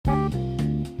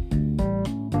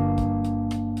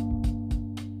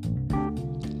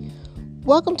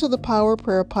Welcome to the Power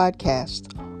Prayer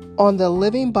Podcast on the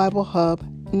Living Bible Hub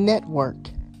Network,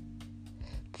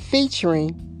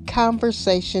 featuring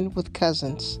Conversation with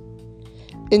Cousins.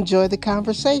 Enjoy the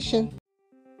conversation.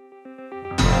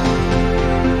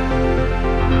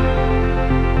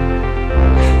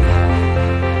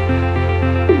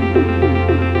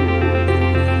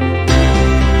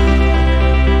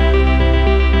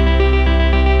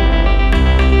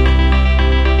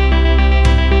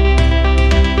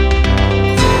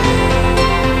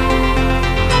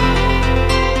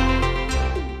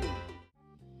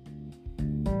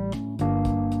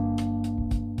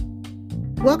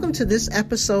 Welcome to this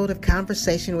episode of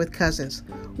Conversation with Cousins.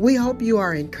 We hope you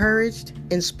are encouraged,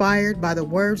 inspired by the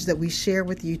words that we share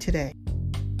with you today.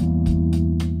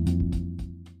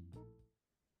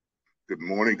 Good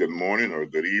morning, or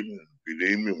good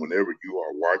evening, whenever you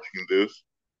are watching this.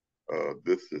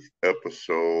 This is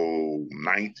episode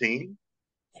 19.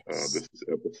 So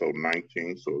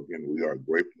again, we are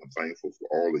grateful and thankful for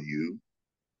all of you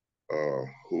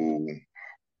who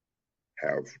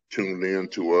have tuned in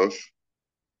to us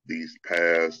these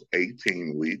past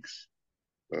 18 weeks.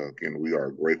 Again, we are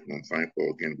grateful and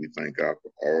thankful. Again, we thank God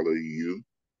for all of you,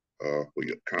 for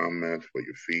your comments, for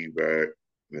your feedback.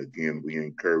 And again, we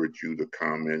encourage you to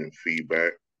comment and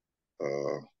feedback.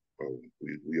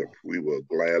 We will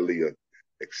gladly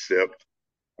accept.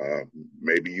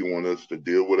 Maybe you want us to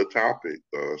deal with a topic.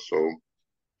 So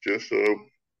just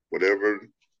whatever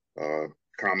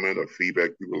comment or feedback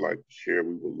you would like to share,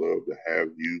 we would love to have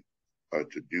you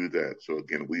to do that. So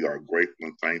again, we are grateful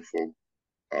and thankful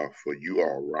for you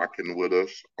all rocking with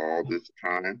us all this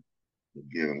time.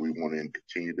 Again, we want to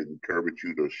continue to encourage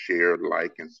you to share,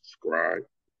 like, and subscribe.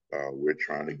 We're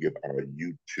trying to get our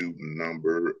YouTube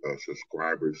number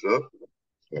subscribers up.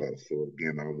 So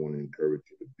again, I want to encourage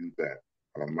you to do that.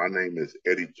 My name is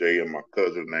Eddie J, and my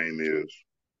cousin's name is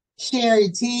Sherry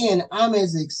T, and I'm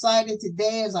as excited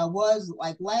today as I was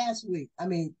like last week.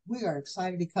 We are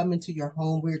excited to come into your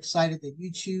home. We're excited that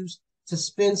you choose to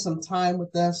spend some time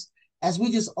with us as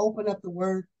we just open up the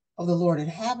word of the Lord and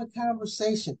have a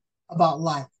conversation about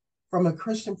life from a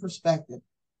Christian perspective.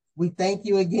 We thank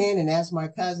you again. And as my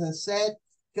cousin said,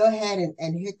 go ahead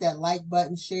and hit that like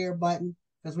button, share button,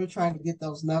 because we're trying to get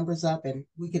those numbers up. And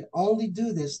we can only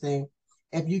do this thing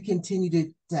if you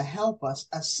continue to help us,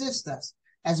 assist us.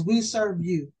 As we serve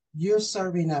you, you're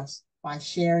serving us by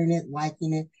sharing it,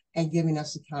 liking it, and giving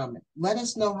us a comment. Let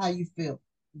us know how you feel.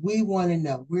 We want to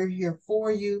know. We're here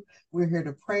for you. We're here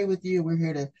to pray with you. We're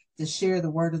here to share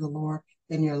the word of the Lord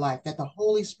in your life, that the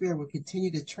Holy Spirit will continue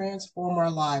to transform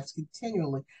our lives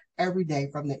continually every day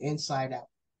from the inside out.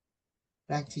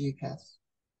 Back to you, Cass.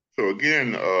 So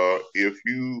again, if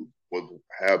you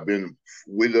have been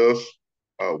with us,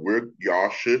 y'all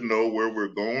should know where we're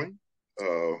going.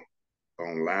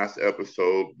 On last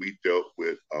episode, we dealt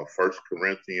with 1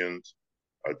 Corinthians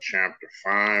chapter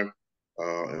 5,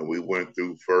 and we went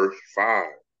through verse 5.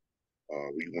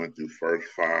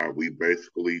 We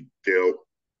basically dealt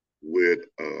with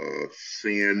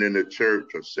sin in the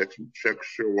church, or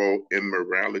sexual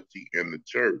immorality in the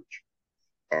church.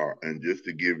 And just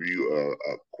to give you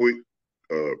a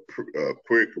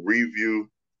quick review,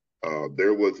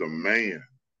 there was a man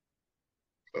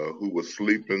who was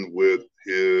sleeping with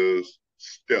his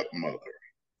stepmother.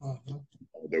 Uh-huh.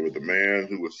 There was a man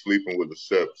who was sleeping with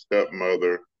a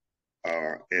stepmother,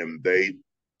 and they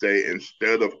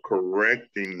instead of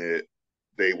correcting it,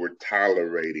 they were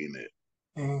tolerating it.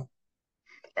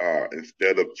 Uh-huh.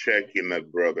 Instead of checking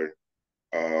that brother,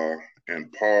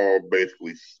 and Paul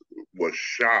basically was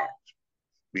shocked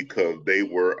because they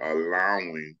were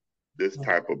allowing this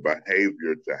type of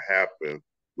behavior to happen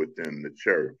within the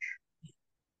church.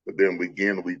 But then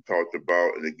again, we talked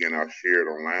about, and again, I shared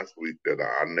on last week that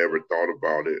I never thought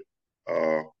about it.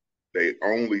 They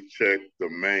only checked the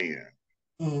man.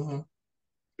 Mm-hmm.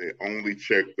 They only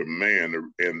checked the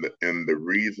man, and the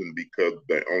reason because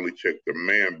they only checked the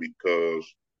man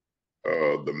because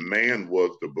the man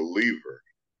was the believer.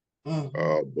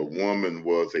 Mm-hmm. The woman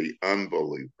was an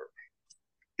unbeliever.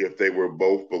 If they were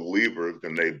both believers,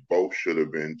 then they both should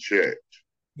have been checked.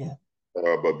 Yeah.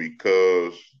 But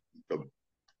because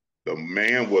the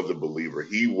man was a believer,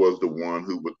 he was the one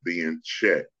who was being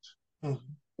checked.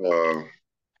 Mm-hmm.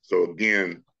 So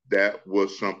again, that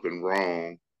was something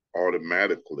wrong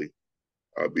automatically,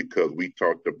 because we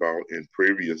talked about in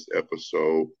previous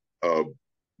episode of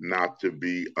not to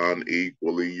be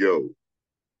unequally yoked.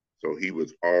 So he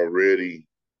was already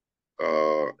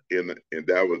and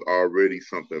that was already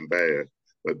something bad.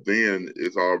 But then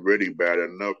it's already bad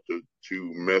enough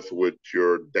to mess with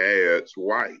your dad's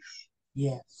wife.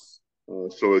 Yes.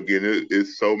 So again,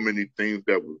 it's so many things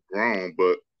that was wrong,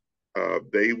 but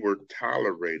they were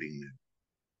tolerating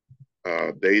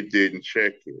it. They didn't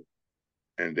check it.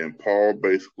 And then Paul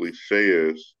basically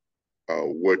says,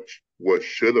 what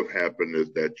should have happened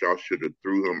is that y'all should have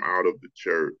threw him out of the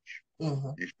church.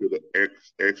 You should have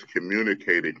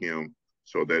excommunicated him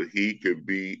so that he could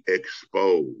be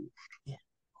exposed. Yeah.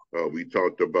 We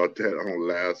talked about that on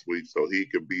last week, so he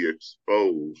could be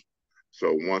exposed.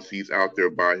 So once he's out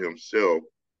there by himself,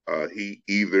 he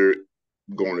either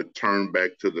going to turn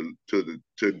back to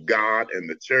God and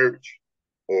the church,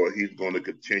 or he's going to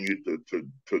continue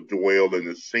to dwell in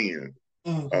his sin.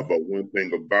 But one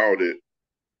thing about it,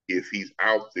 if he's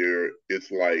out there, it's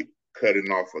like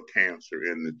cutting off a cancer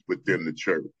within the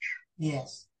church.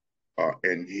 Yes.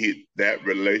 And that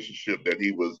relationship that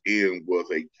he was in was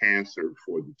a cancer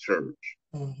for the church.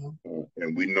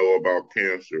 And we know about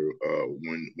cancer.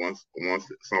 Once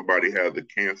somebody has a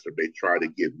cancer, they try to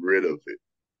get rid of it.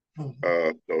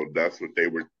 So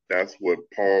that's what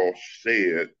Paul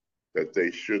said that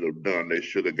they should have done. They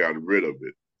should have gotten rid of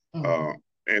it.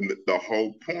 And the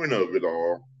whole point of it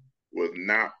all was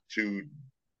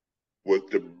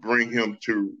to bring him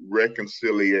to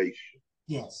reconciliation.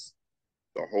 Yes.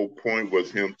 The whole point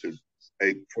was for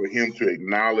him to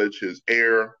acknowledge his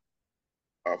error,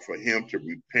 for him to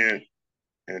repent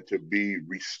and to be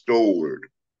restored.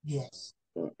 Yes.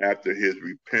 After his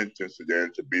repentance, and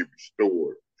then to be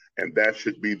restored. And that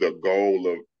should be the goal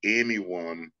of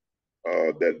anyone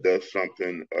that does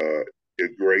something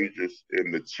egregious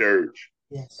in the church.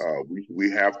 Yes.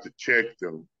 We have to check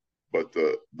them, but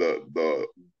the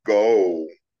goal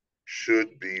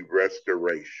should be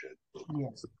restoration.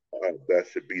 Yes. That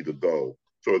should be the goal.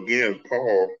 So again,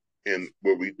 Paul, in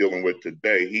what we're dealing with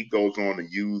today, he goes on to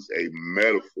use a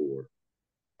metaphor.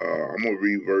 I'm gonna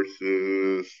read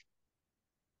verses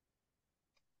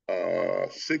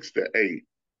 6 to 8.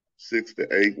 6 to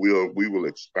 8. We will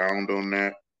expound on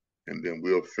that, and then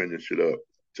we'll finish it up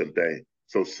today.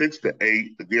 So 6 to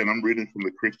 8. Again, I'm reading from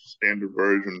the Christian Standard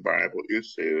Version Bible. It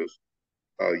says,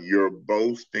 "Your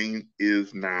boasting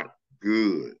is not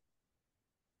good.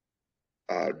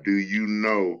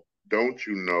 Don't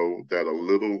you know that a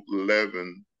little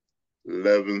leaven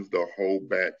leavens the whole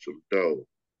batch of dough?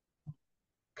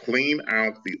 Clean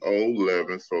out the old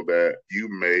leaven so that you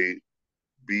may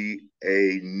be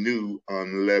a new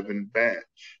unleavened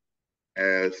batch,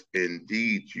 as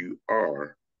indeed you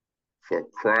are. For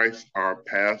Christ, our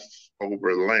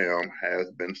Passover lamb,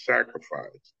 has been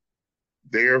sacrificed.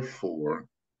 Therefore,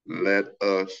 let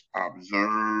us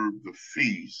observe the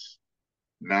feast,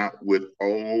 not with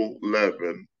old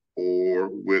leaven or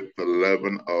with the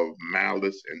leaven of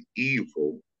malice and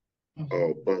evil,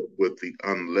 but with the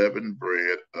unleavened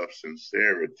bread of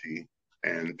sincerity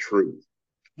and truth."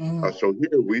 So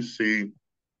here we see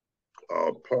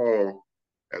Paul,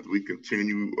 as we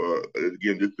continue,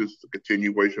 again, this is a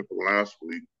continuation from last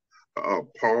week.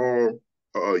 Paul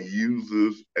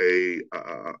uses a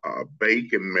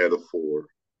bacon metaphor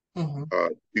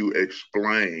to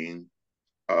explain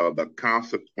the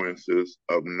consequences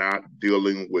of not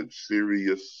dealing with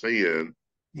serious sin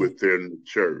within the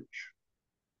church.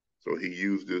 So he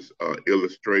used this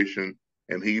illustration,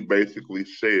 and he basically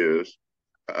says,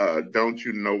 don't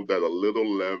you know that a little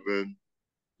leaven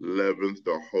leavens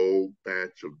the whole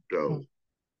batch of dough?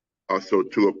 So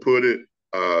to put it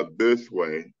this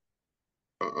way,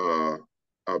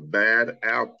 a bad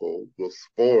apple will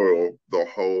spoil the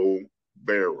whole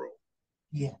barrel.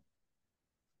 Yeah.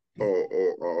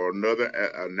 Or another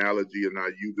analogy, and I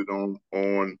use it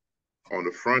on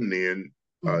the front end.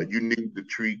 You need to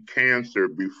treat cancer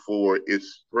before it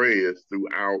spreads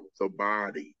throughout the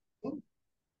body.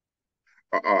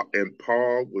 And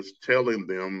Paul was telling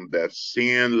them that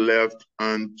sin left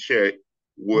unchecked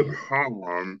would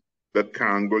harm the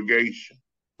congregation.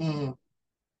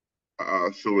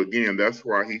 So again, that's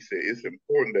why he said it's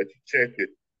important that you check it,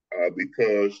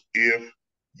 because if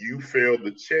you fail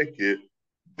to check it,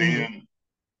 then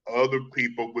other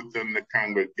people within the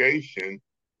congregation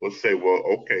will say, well,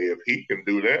 okay, if he can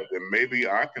do that, then maybe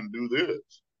I can do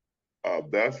this.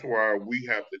 That's why we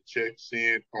have to check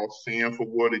sin, call sin for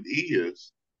what it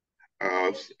is,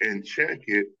 and check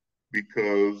it,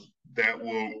 because that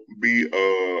will be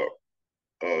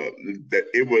that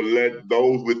it will let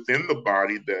those within the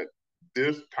body that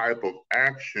this type of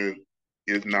action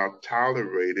is not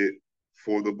tolerated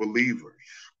for the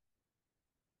believers.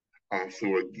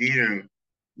 So again,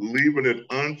 leaving it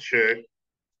unchecked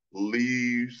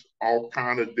leaves all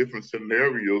kind of different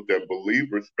scenarios that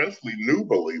believers, especially new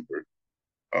believers,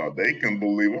 they can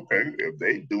believe, okay, if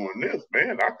they doing this,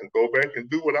 man, I can go back and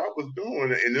do what I was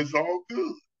doing, and it's all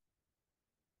good.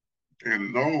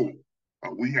 And no,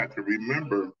 we have to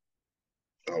remember,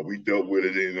 we dealt with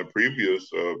it in a previous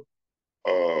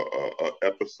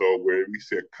episode where we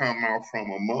said, come out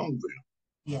from among them.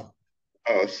 Yeah.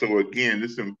 So again,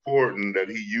 it's important that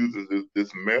he uses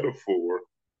this metaphor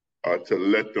to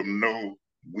let them know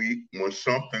when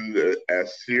something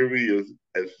as serious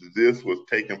as this was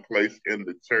taking place in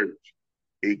the church,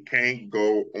 it can't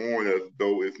go on as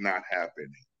though it's not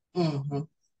happening. Mm-hmm.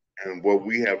 And what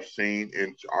we have seen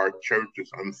in our churches,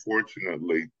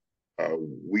 unfortunately,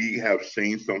 we have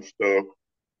seen some stuff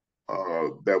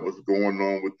that was going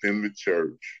on within the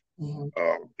church,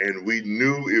 Mm-hmm. and we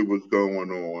knew it was going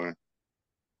on,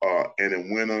 and it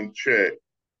went unchecked,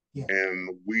 Yeah.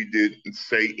 and we didn't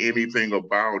say anything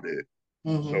about it.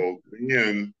 Mm-hmm. So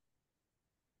then,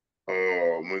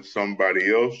 when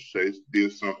somebody else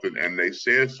did something and they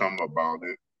said something about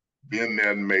it, then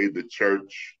that made the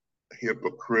church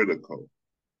hypocritical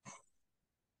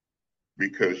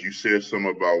because you said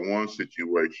something about one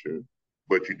situation,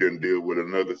 but you didn't deal with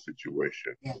another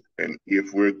situation. Yeah. And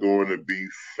if we're going to be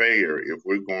fair, if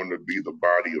we're going to be the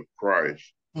body of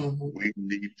Christ, Mm-hmm. we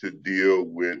need to deal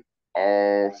with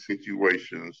all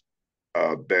situations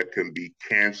that can be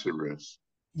cancerous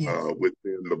Yes.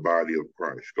 within the body of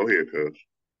Christ. Go ahead, cuz.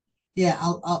 Yeah.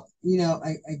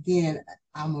 Again,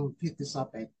 I'm going to pick this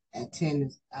up at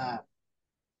 10,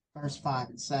 verse 5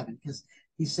 and 7, because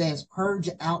he says, purge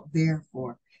out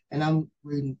therefore, and I'm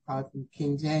reading probably from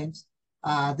King James,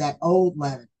 that old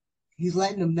leaven. He's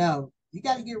letting them know you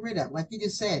got to get rid of it. Like you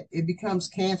just said, it becomes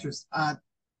cancerous,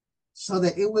 so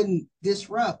that it wouldn't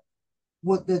disrupt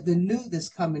what the new that's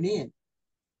coming in.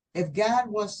 If God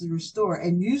wants to restore,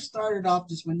 and you started off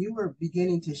just when you were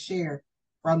beginning to share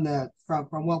from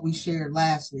what we shared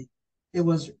last week, it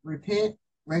was repent,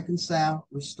 reconcile,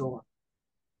 restore.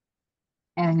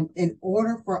 And in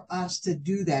order for us to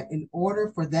do that, in order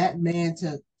for that man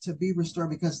to be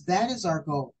restored, because that is our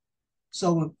goal.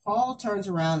 So when Paul turns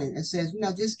around and says,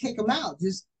 just kick him out,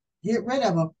 just get rid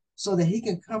of him so that he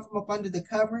can come from up under the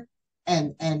cover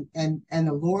and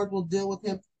the Lord will deal with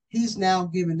him. He's now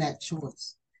given that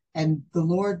choice. And the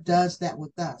Lord does that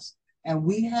with us. And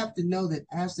we have to know that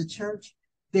as the church,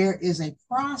 there is a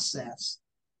process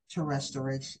to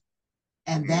restoration.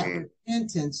 And that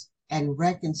repentance and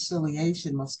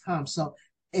reconciliation must come. So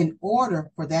in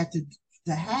order for that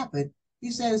to happen,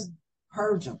 he says,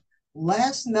 purge them.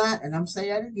 Let's not, and I'm saying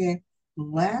that again,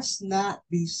 let's not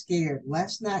be scared.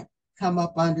 Let's not come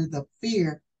up under the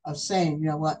fear of saying, you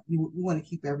know what, we want to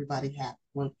keep everybody happy.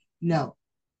 Well, no,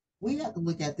 we have to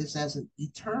look at this as an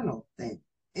eternal thing.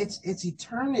 It's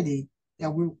eternity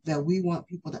that we want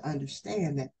people to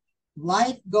understand that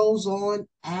life goes on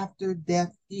after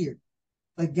death here.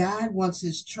 But God wants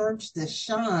his church to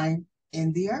shine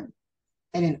in the earth.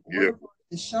 And in order for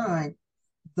it to shine,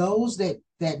 those that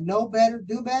know better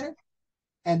do better.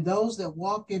 And those that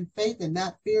walk in faith and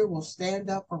not fear will stand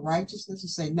up for righteousness and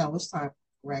say, no, it's time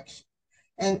for correction.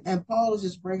 And Paul is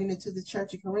just bringing it to the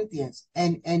church of Corinthians.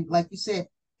 And like you said,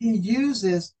 he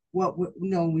uses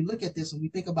when we look at this and we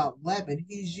think about leaven,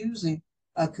 he's using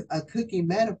a cooking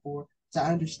metaphor to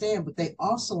understand, but they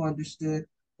also understood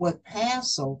what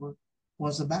Passover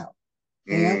was about.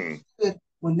 They understood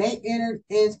when they entered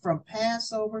in from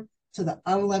Passover to the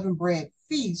unleavened bread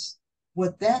feast,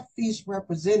 what that feast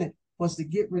represented was to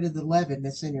get rid of the leaven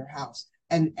that's in your house.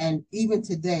 And even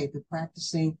today, the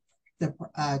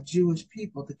Jewish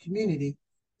people, the community,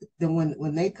 then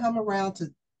when they come around to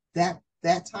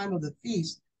that time of the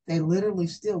feast, they literally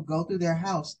still go through their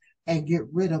house and get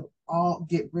rid of all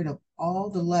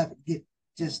the leaven.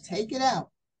 Just take it out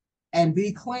and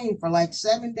be clean for like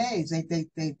 7 days.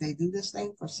 They do this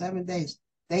thing for 7 days.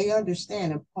 They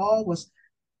understand. And Paul was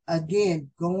again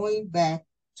going back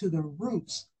to the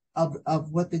roots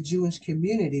of what the Jewish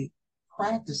community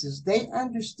practices. They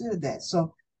understood that.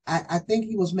 So I think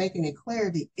he was making it clear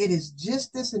that it is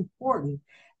just as important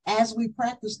as we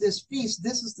practice this feast.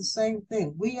 This is the same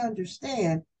thing. We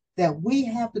understand that we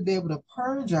have to be able to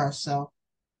purge ourselves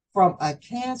from a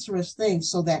cancerous thing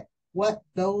so that what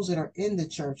those that are in the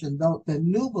church and the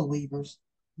new believers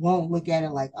won't look at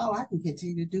it like, oh, I can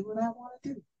continue to do what I want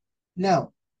to do.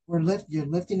 No, you're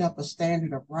lifting up a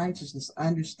standard of righteousness,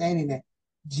 understanding that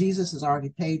Jesus has already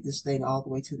paid this thing all the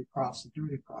way to the cross and through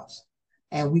the cross.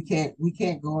 And we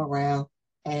can't go around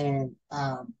and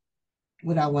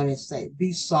what I want to say,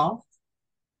 be soft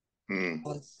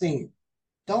on sin.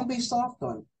 Don't be soft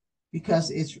on it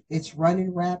because it's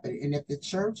running rapid. And if the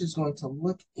church is going to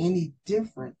look any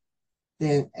different,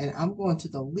 then and I'm going to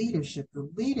the leadership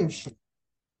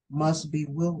must be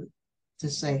willing to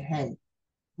say, hey,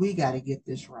 we got to get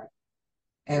this right.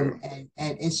 And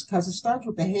it's because it starts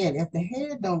with the head. If the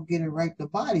head don't get it right, the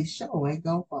body show ain't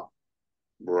gonna fall.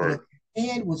 But Right. if the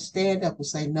head would stand up and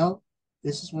say, no,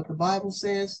 this is what the Bible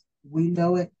says, we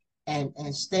know it,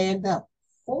 and stand up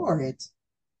for it,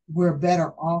 we're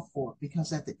better off for it.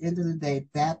 Because at the end of the day,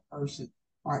 that person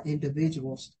or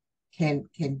individuals can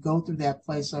go through that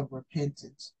place of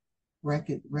repentance,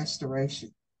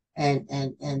 restoration, and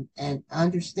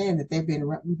understand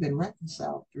that we've been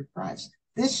reconciled through Christ.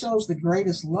 This shows the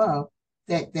greatest love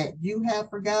that you have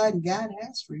for God and God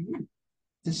has for you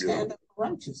to Yeah. stand up for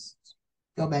righteousness.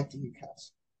 Go back to you,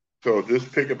 Cass. So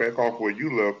just picking back off where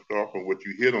you left off and what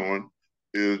you hit on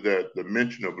is that the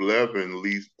mention of leaven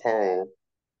leads Paul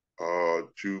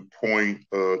to point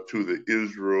to the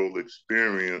Israel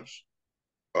experience,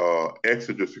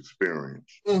 Exodus experience,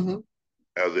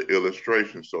 as an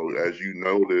illustration. So as you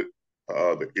noted,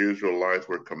 the Israelites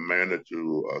were commanded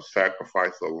to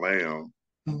sacrifice a lamb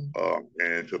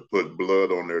and to put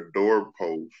blood on their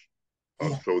doorposts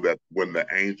so that when the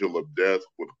angel of death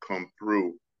would come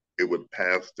through, it would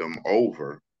pass them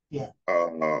over.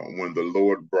 When the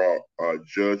Lord brought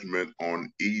judgment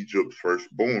on Egypt's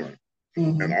firstborn.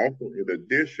 And also, in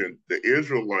addition, the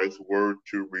Israelites were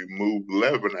to remove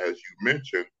leaven, as you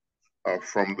mentioned,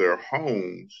 from their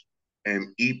homes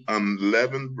and eat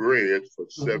unleavened bread for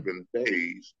 7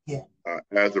 days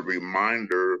as a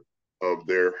reminder of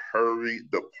their hurried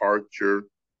departure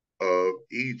of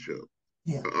Egypt.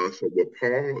 So what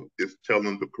Paul is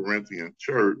telling the Corinthian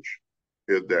church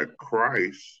is that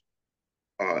Christ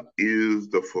is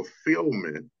the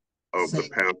fulfillment of the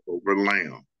Passover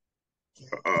lamb.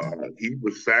 He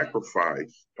was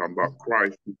sacrificed, talking about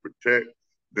Christ, to protect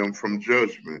them from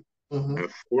judgment. And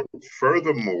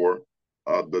furthermore,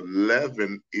 the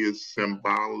leaven is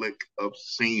symbolic of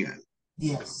sin.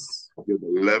 Yes. The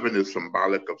leaven is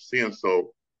symbolic of sin.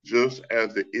 So just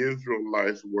as the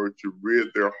Israelites were to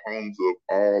rid their homes of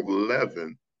all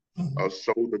leaven,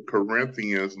 so the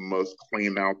Corinthians must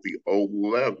clean out the old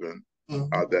leaven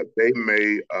that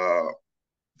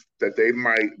they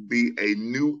might be a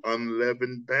new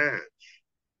unleavened batch.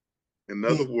 In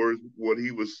other words, what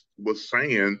he was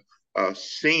saying,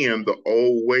 sin, the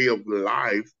old way of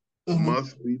life,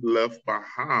 must be left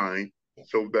behind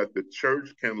so that the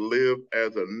church can live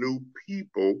as a new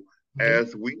people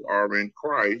as we are in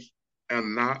Christ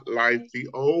and not like the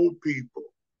old people.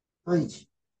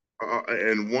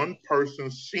 And one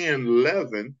person's sin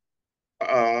leaven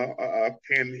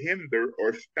can hinder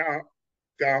or stop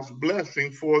God's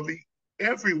blessing for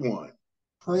everyone.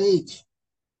 Preach.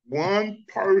 One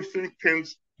person can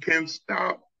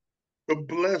stop the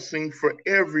blessing for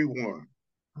everyone.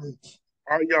 Preach.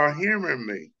 Are y'all hearing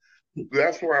me?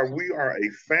 That's why we are a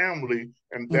family,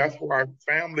 and that's why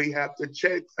family have to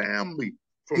check family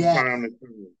from time to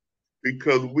time,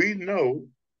 because we know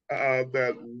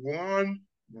that one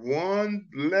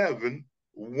leaven,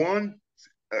 one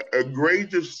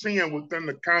egregious sin within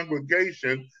the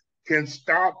congregation can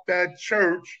stop that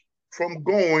church from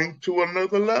going to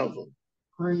another level.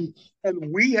 Preach.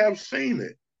 And we have seen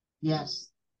it.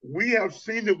 Yes. We have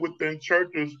seen it within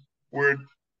churches where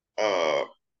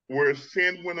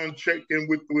sin went unchecked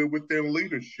within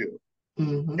leadership.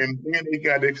 And then it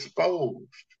got exposed.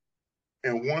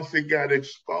 And once it got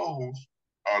exposed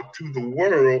to the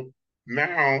world,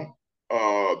 now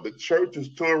the church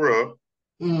is tore up.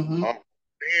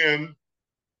 And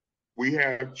we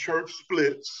have church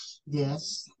splits.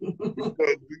 Yes.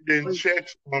 Because we didn't check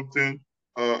something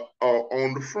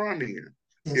on the front end.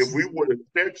 If we would have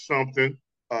checked something,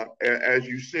 as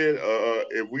you said,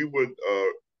 if we would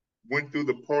went through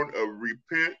the part of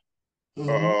repent,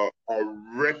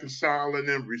 reconciling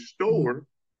and restore,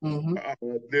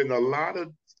 then a lot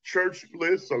of church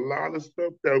splits, a lot of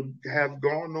stuff that has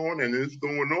gone on and is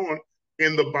going on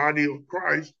in the body of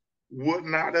Christ would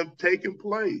not have taken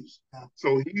place.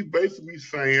 So he's basically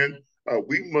saying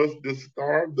we must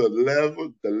discard the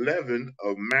leaven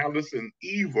of malice and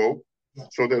evil,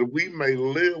 so that we may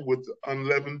live with the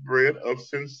unleavened bread of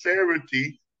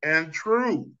sincerity and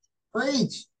truth.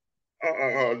 Preach.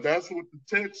 That's what the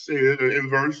text said in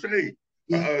verse 8.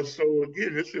 So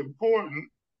again, it's important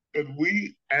that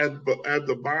we, as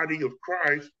the body of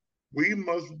Christ, we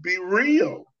must be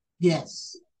real.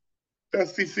 Yes.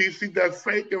 See, that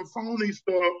fake and phony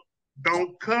stuff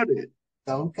don't cut it.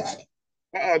 Don't cut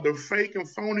it. The fake and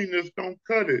phoniness don't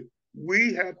cut it.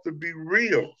 We have to be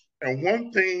real. And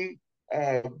one thing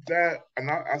that,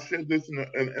 and I said this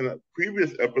in a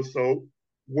previous episode,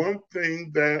 one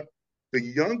thing that the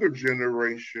younger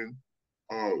generation,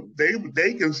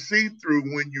 they can see through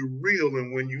when you're real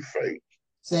and when you fake.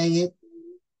 Say it.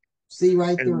 See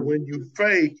right through. And when you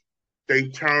fake, they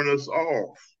turn us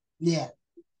off. Yeah.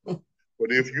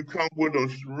 But if you come with them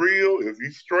real, if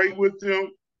you straight with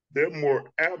them, they're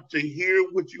more apt to hear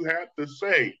what you have to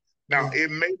say. Now, Yeah.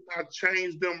 it may not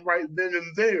change them right then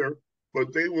and there,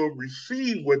 but they will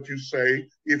receive what you say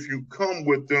if you come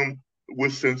with them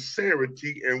with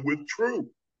sincerity and with truth.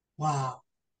 Wow.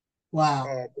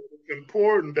 Wow. It's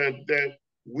important that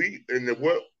we and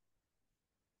what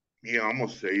yeah, I'm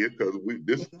gonna say it because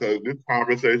this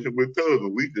conversation with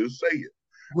cousin, we just say it.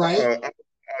 Right.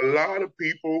 A lot of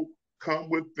people come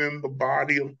within the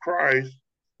body of Christ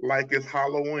like it's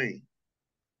Halloween.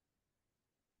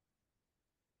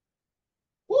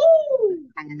 Woo!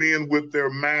 Come in with their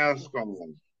mask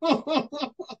on.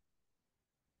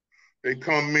 They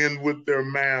come in with their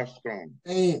mask on.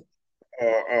 Man.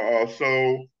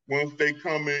 So once they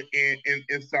come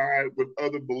inside with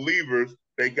other believers,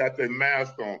 they got their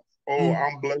mask on. Oh, Mm.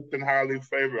 I'm blessed and highly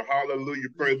favored. Hallelujah.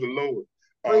 Yeah. Praise the Lord.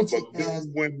 Preach But it, then guys.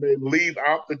 when they leave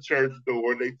out the church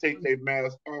door, they take their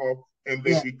mask off and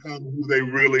they Yeah. become who they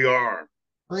really are.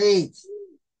 Preach.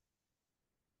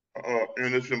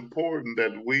 And it's important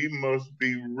that we must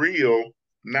be real,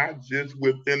 not just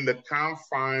within the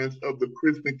confines of the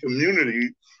Christian community,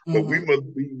 but we Mm-hmm.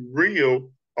 must be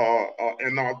real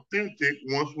and authentic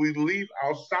once we leave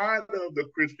outside of the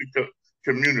Christian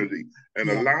community. And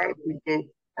a Yeah. lot of people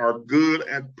are good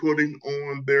at putting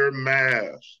on their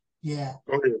mask. Yeah.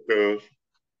 Go ahead, cuz.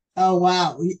 Oh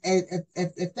wow.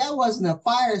 If that wasn't a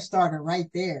fire starter right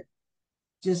there,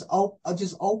 just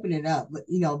open it up. But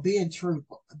being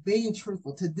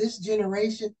truthful to this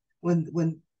generation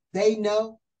when they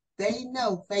know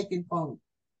fake and phony,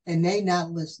 and they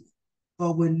not listening.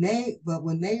 But when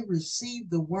they receive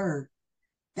the word,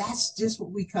 that's just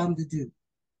what we come to do.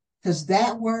 Because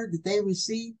that word that they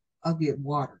receive, will get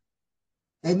watered.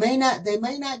 They may not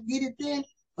get it then,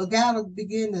 but God will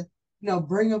begin to,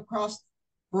 bring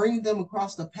them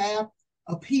across the path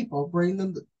of people, bring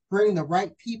the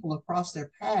right people across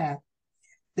their path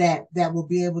that will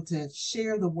be able to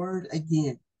share the word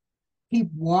again. Keep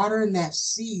watering that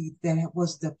seed that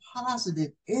was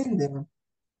deposited in them,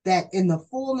 that in the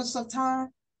fullness of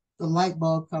time, the light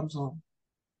bulb comes on.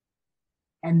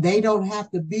 And they don't have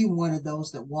to be one of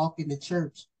those that walk in the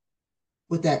church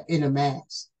with that inner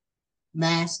mask,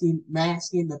 masking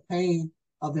the pain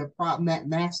of their problem,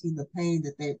 masking the pain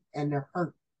that they and their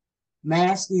hurt,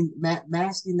 masking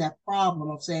that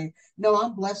problem of saying, no,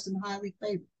 I'm blessed and highly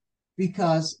favored.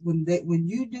 Because when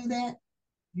you do that,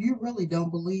 you really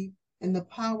don't believe in the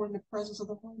power and the presence of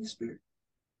the Holy Spirit.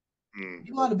 Mm.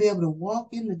 You ought to be able to walk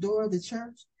in the door of the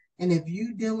church, and if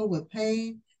you dealing with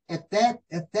pain, if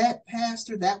that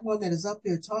pastor, that one that is up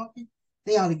there talking,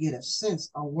 they ought to get a sense,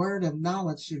 a word of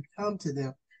knowledge should come to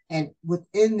them, and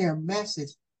within their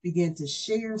message, begin to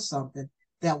share something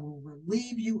that will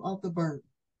relieve you of the burden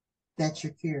that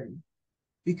you're carrying.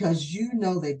 Because you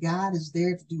know that God is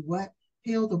there to do what?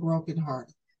 Heal the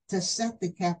brokenhearted, to set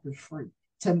the captive free,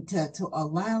 to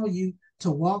allow you to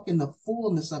walk in the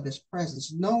fullness of his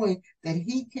presence, knowing that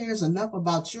he cares enough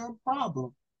about your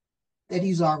problem that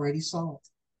he's already solved.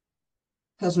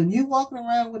 Because when you're walking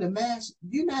around with a mask,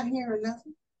 you're not hearing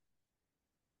nothing.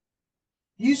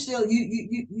 You still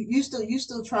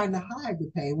trying to hide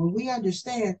the pain. When we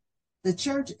understand the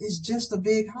church is just a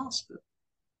big hospital.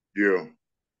 Yeah.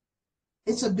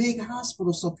 It's a big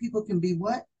hospital so people can be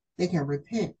what? They can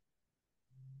repent,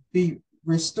 be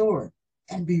restored,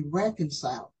 and be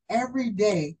reconciled. Every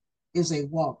day is a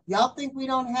walk. Y'all think we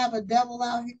don't have a devil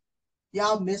out here?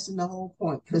 Y'all missing the whole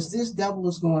point, because this devil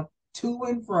is going to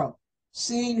and fro,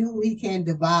 seeing who he can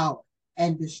devour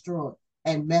and destroy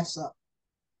and mess up.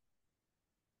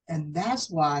 And that's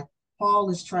why Paul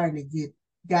is trying to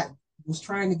was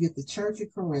trying to get the church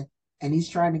of Corinth, and he's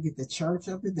trying to get the church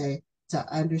of the day to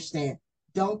understand.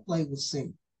 Don't play with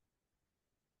sin.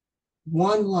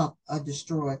 One lump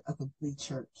destroyed a complete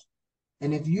church.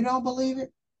 And if you don't believe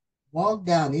it, walk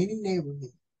down any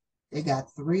neighborhood. They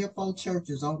got 3 or 4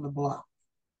 churches on the block.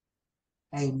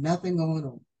 Ain't nothing going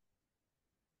on.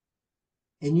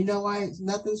 And you know why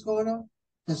nothing's going on?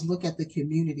 Because look at the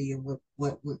community and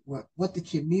what the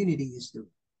community is doing.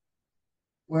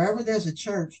 Wherever there's a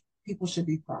church, people should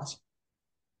be prosperous.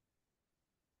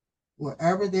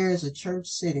 Wherever there is a church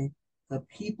sitting, the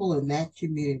people in that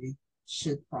community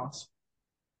should prosper.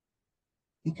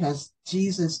 Because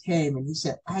Jesus came and he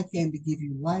said, I came to give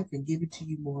you life and give it to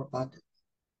you more abundantly.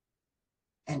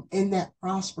 And in that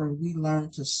prospering, we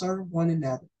learn to serve one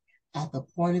another at the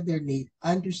point of their need,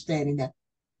 understanding that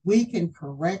we can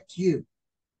correct you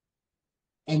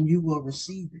and you will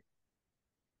receive it.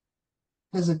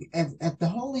 Because if the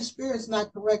Holy Spirit's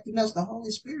not correcting us, the Holy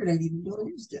Spirit ain't even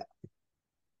doing his job.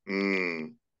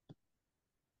 Mm.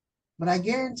 But I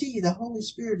guarantee you the Holy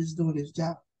Spirit is doing his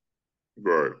job.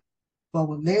 Right. But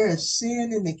when there is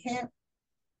sin in the camp,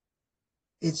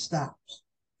 it stops.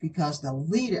 Because the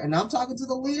leader, and I'm talking to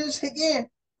the leaders again,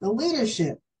 the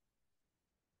leadership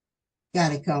got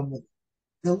to come with it.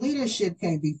 The leadership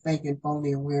can't be fake and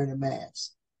phony and wearing a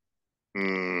mask.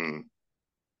 Mm.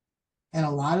 And a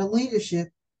lot of leadership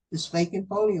is fake and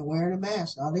phony and wearing a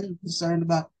mask. All they're concerned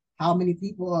about how many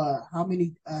people, how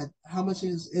much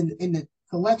is in the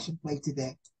collection plate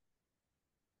today,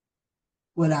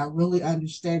 without really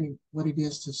understanding what it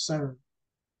is to serve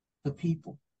the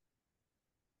people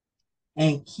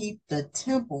and keep the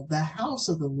temple, the house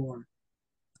of the Lord,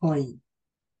 clean.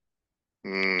 So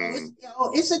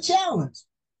Mm. it's a challenge.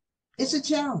 It's a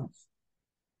challenge,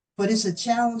 but it's a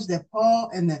challenge that Paul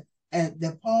and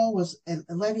that Paul was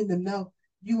letting them know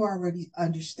you already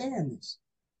understand this.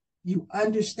 You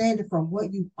understand it from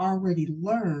what you've already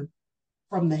learned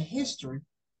from the history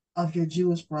of your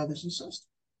Jewish brothers and sisters.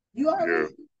 You Yeah.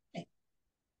 already.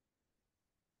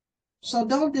 So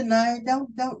don't deny it.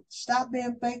 Don't stop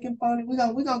being fake and phony. We're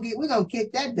gonna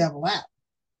kick that devil out.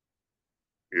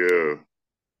 Yeah.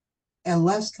 And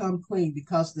let's come clean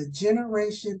because the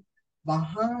generation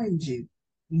behind you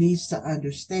needs to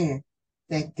understand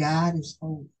that God is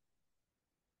holy.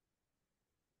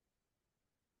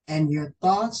 And your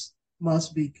thoughts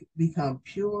must become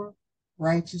pure,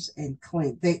 righteous, and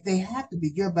clean. They have to be.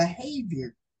 Your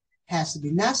behavior has to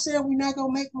be. Not saying we're not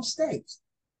gonna make mistakes,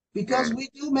 because Right. we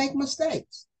do make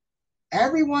mistakes.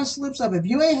 Everyone slips up. If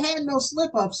you ain't had no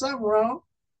slip up, something wrong.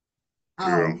 Oh,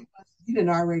 Yeah. you didn't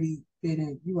already been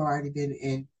in. You already been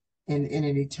in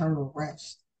an eternal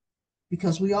rest,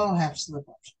 because we all have slip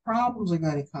ups. Problems are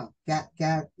going to come.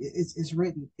 God, it's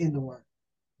written in the word.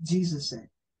 Jesus said,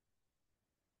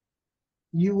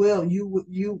 you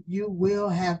will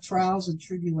have trials and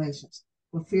tribulations,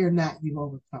 but fear not, you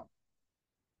overcome.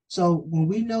 So when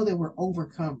we know that we're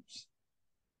overcomers,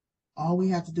 all we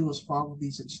have to do is follow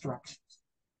these instructions.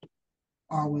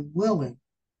 Are we willing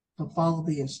to follow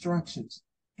the instructions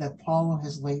that Paul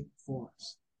has laid before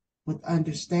us with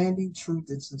understanding, truth,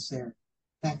 and sincerity?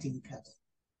 Back to you, Pastor.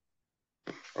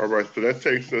 All right. So that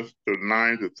takes us to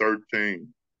 9 to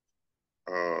 13.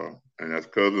 And as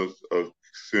cousins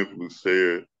simply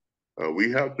said,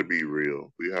 we have to be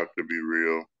real. We have to be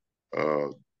real.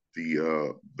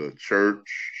 The church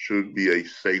should be a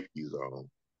safety zone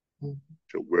Mm-hmm.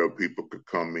 to where people could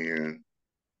come in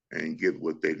and get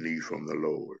what they need from the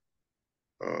Lord.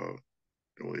 Uh,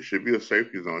 it should be a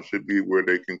safety zone. It should be where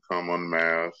they can come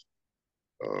unmasked,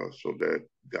 so that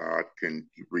God can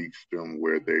reach them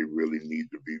where they really need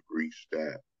to be reached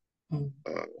at.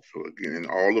 Mm-hmm. So again,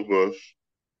 all of us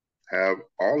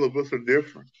are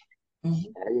different.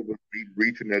 Mm-hmm. All of us be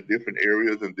reaching at different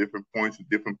areas and different points and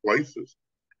different places.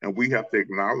 And we have to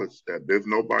acknowledge that there's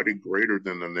nobody greater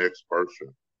than the next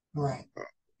person. Right.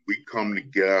 We come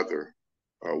together.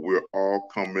 We're all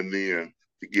coming in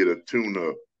to get a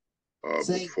tune-up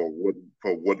Say, for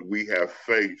what we have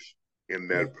faced in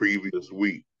that previous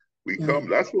week. We mm-hmm. come.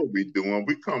 That's what we're doing.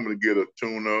 We come to get a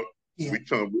tune-up. Yeah. We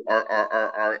tell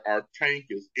our tank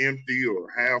is empty or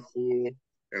half full,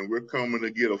 and we're coming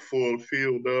to get a full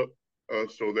filled up,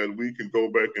 so that we can go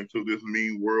back into this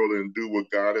mean world and do what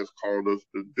God has called us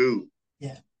to do.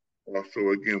 Yeah. So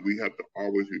again, we have to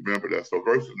always remember that. So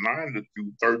verses 9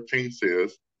 to 13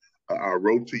 says, I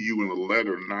wrote to you in a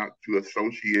letter not to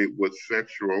associate with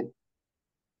sexual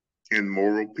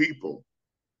immoral people.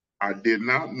 I did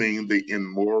not mean the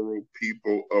immoral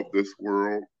people of this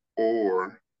world,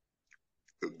 or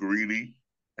the greedy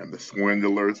and the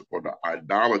swindlers or the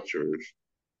idolaters.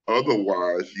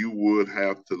 Otherwise, you would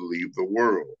have to leave the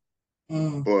world.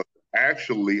 Mm. But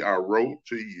actually, I wrote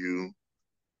to you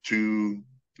to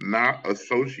not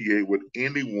associate with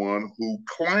anyone who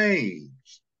claims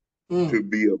Mm. to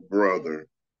be a brother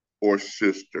or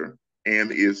sister and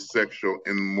is sexual,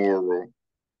 immoral,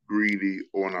 greedy,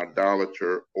 or an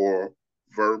idolater, or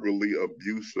verbally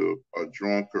abusive, a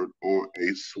drunkard, or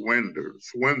a swindler.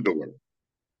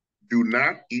 Do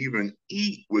not even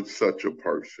eat with such a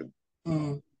person.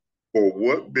 Mm. For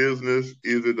what business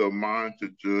is it of mine to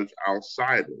judge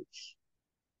outsiders?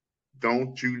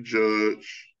 Don't you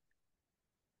judge,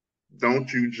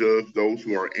 don't you judge those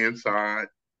who are inside?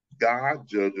 God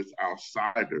judges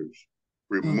outsiders.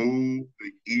 Mm. Remove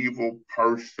the evil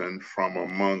person from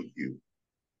among you.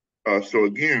 So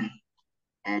again,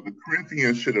 the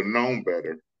Corinthians should have known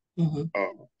better, Mm-hmm.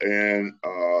 and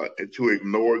to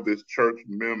ignore this church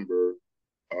member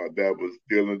that was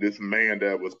dealing, this man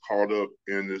that was caught up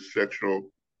in this sexual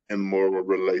immoral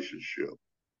relationship.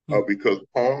 Mm. Because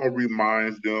Paul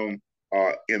reminds them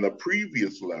in a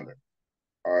previous letter,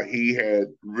 he had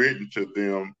written to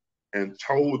them and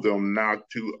told them not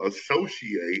to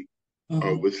associate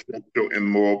with sexual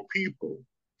immoral people.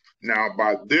 Now,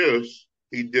 by this,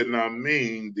 he did not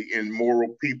mean the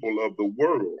immoral people of the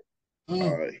world.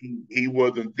 He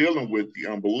wasn't dealing with the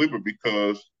unbeliever,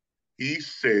 because he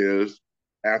says,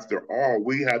 after all,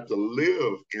 we have to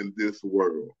live in this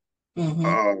world.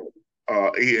 And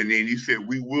then he said,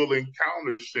 we will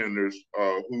encounter sinners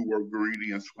who were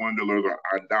greedy and swindlers or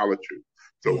idolaters.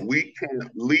 So we can't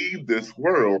leave this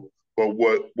world. But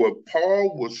what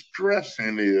Paul was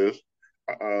stressing is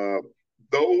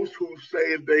those who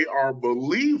say they are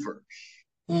believers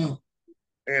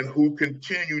and who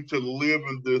continue to live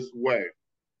in this way.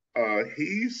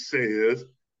 He says,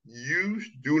 you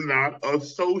do not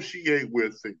associate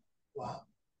with them. Wow.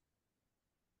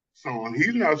 So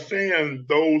he's not saying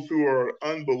those who are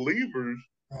unbelievers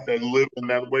that live in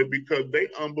that way, because they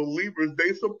unbelievers,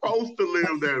 they supposed to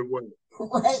live that way.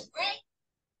 Right.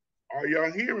 Are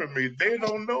y'all hearing me? They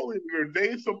don't know it here.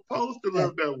 They supposed to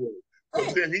live that way.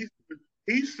 But then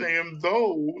he's saying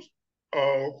those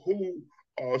who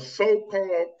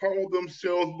so-called call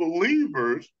themselves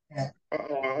believers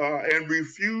and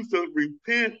refuse to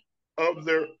repent of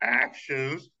their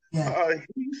actions,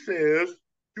 he says,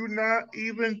 do not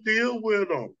even deal with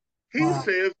them. He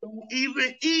says, don't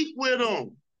even eat with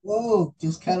them. Whoa,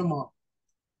 just cut them off.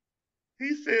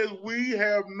 He says we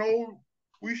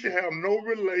should have no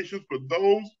relations with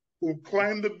those who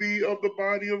claim to be of the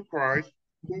body of Christ,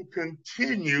 who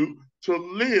continue to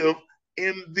live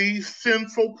in these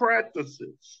sinful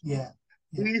practices.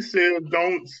 He said,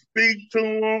 don't speak to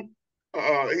them.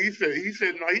 He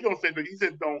said, no, he don't say that. He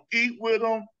said, don't eat with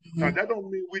them. Now, that don't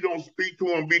mean we don't speak to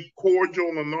them, be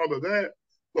cordial and all of that.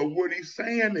 But what he's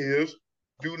saying is,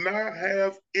 do not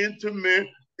have intimate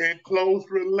and close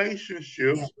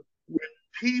relationships with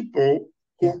people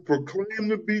who proclaim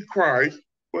to be Christ,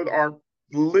 but are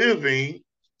living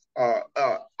a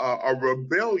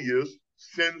rebellious,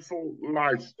 sinful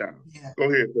lifestyle.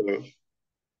 Go ahead, Doug.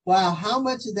 Wow, how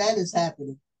much of that is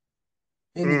happening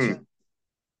in the church?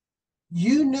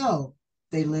 You know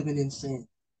they living in sin.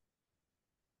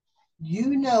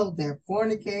 You know they're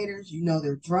fornicators. You know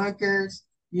they're drunkards.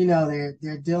 You know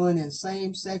they're dealing in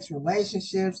same-sex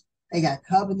relationships. They got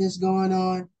covenants going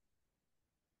on.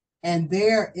 And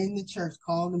they're in the church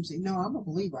calling them, saying, no, I'm a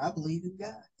believer. I believe in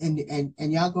God.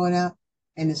 And y'all going out.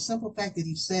 And the simple fact that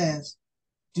he says,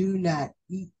 do not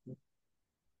eat them.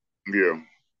 Yeah.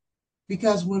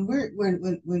 Because when we're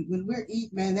eating,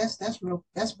 man,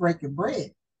 that's breaking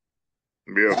bread.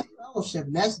 Yeah. That's fellowship.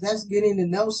 That's getting to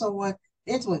know someone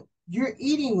intimate. You're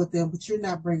eating with them, but you're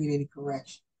not bringing any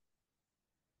correction.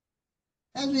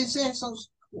 That's what he's saying. So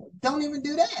don't even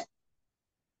do that.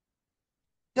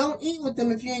 Don't eat with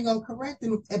them if you ain't gonna correct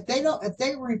them. If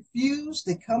they refuse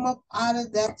to come up out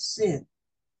of that sin,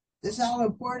 this is how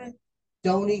important.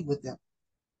 Don't eat with them.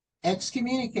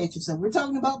 Excommunicate yourself. We're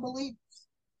talking about believers.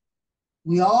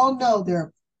 We all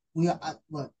know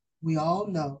we all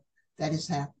know that it's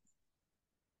happening.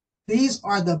 These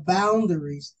are the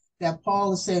boundaries that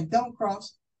Paul is saying, don't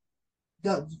cross.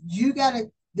 You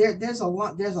gotta there's a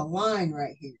line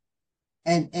right here.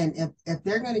 And if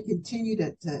they're going to continue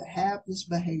to have this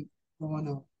behavior going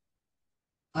on,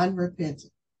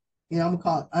 unrepentant, I'm gonna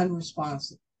call it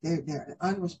unresponsive. They're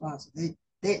unresponsive.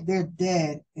 They're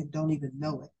dead and don't even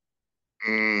know it.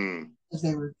 Because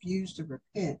they refuse to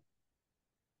repent.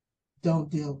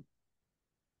 Don't deal with it.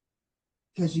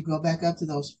 Because you go back up to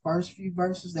those first few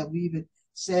verses that we even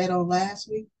said on last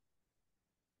week,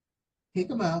 pick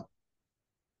them out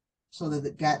so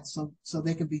that so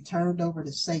they can be turned over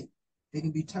to Satan. They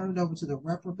can be turned over to the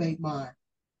reprobate mind,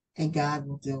 and God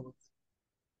will deal with them.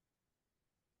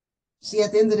 See,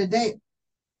 at the end of the day,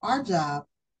 our job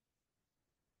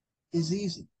is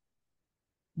easy.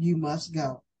 You must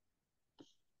go.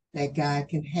 That God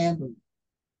can handle you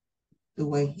the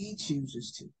way he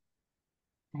chooses to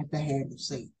at the hand of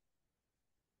Satan.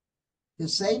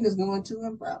 Because Satan is going to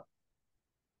and fro,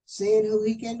 seeing who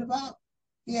he can devour.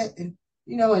 Yeah, and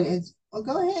go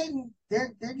ahead, and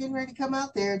they're getting ready to come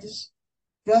out there. Just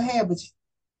go ahead, but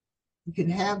you can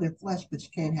have their flesh, but you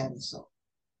can't have their soul.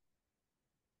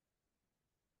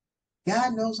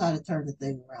 God knows how to turn the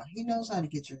thing around. He knows how to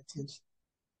get your attention.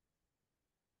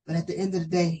 But at the end of the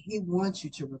day, he wants you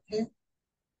to repent,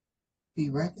 be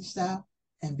reconciled,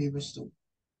 and be restored.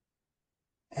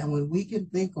 And when we can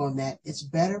think on that, it's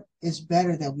better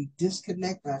that we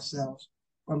disconnect ourselves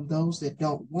from those that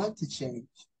don't want to change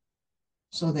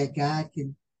so that God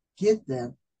can get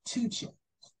them to change.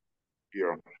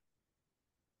 Yeah.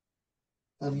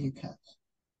 Love you, Coach.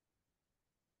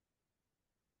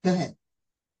 Go ahead.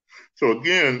 So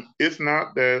again, it's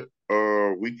not that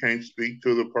we can't speak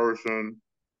to the person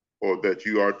or that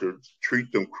you are to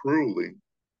treat them cruelly.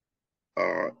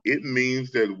 It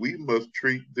means that we must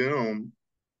treat them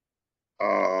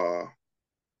uh,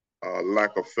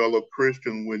 like a fellow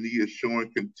Christian when he is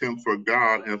showing contempt for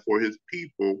God and for his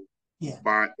people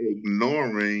by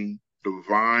ignoring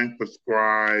divine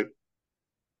prescribed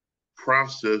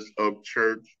process of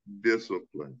church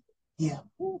discipline. Yeah.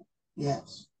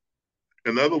 Yes.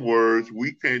 In other words,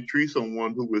 we can't treat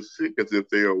someone who is sick as if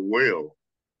they are well.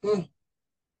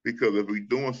 Because if we're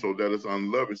doing so, that is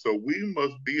unloving. So we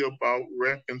must be about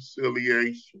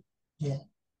reconciliation. Yeah.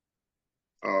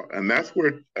 And that's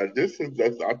where this is.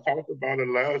 I talked about it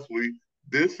last week.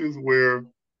 This is where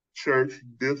church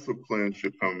discipline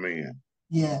should come in.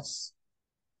 Yes.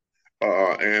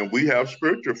 And we have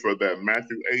scripture for that.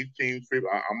 Matthew 18, 15.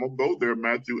 I'm going to go there.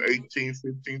 Matthew 18,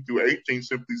 15 through 18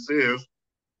 simply says,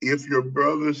 if your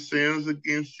brother sins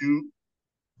against you,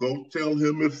 go tell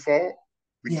him his fault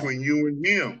between you and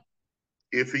him.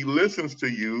 If he listens to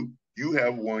you, you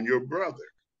have won your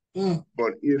brother.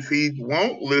 But if he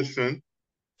won't listen,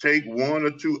 take one or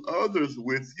two others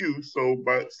with you, so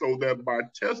that by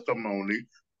testimony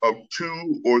of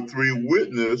two or three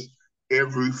witnesses,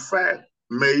 every fact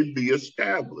may be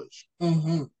established.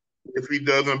 If he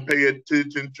doesn't pay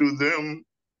attention to them,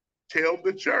 tell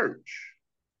the church.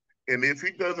 And if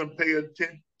he doesn't pay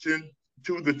attention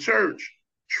to the church,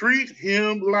 treat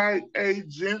him like a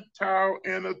Gentile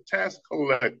and a tax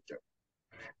collector.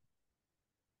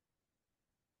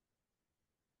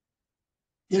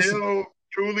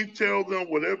 Truly tell them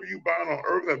whatever you bind on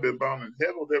earth has been bound in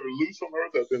heaven, whatever loose on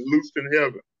earth has been loosed in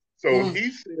heaven. So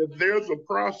he said there's a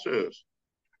process.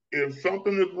 If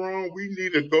something is wrong, we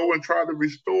need to go and try to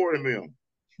restore them.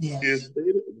 If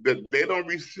they don't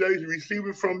receive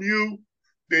it from you,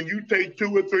 then you take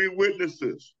two or three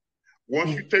witnesses.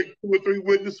 Once you take two or three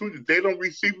witnesses, if they don't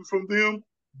receive it from them,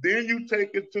 then you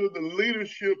take it to the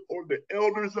leadership or the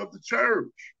elders of the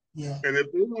church. And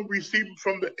if they don't receive it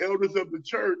from the elders of the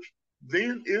church,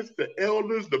 then it's the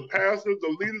elders, the pastors,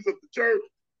 the leaders of the church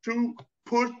to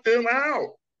push them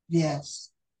out.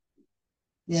 Yes.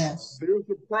 There's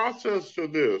a process to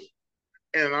this.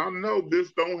 And I know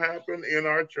this don't happen in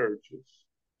our churches.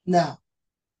 No.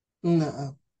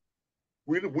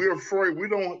 We're afraid. We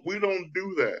don't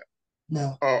do that.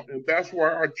 No. And that's why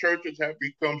our churches have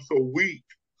become so weak.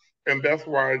 And that's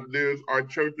why our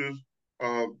churches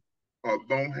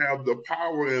don't have the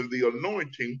power and the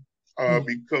anointing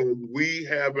because we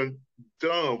have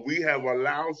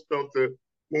allowed stuff to,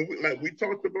 like we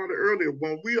talked about it earlier,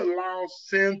 when we allow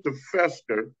sin to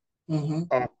fester,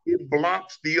 it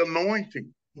blocks the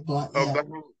anointing of the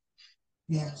house.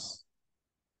 Yes.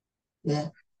 Yeah.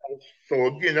 So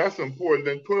again, that's important.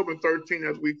 Then 12 and 13,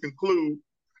 as we conclude,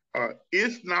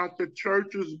 it's not the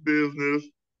church's business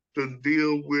to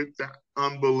deal with the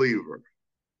unbeliever.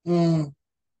 Let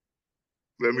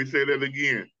me say that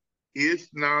again. It's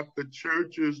not the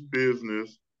church's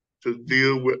business to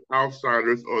deal with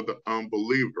outsiders or the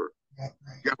unbeliever.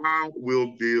 God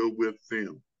will deal with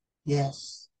them.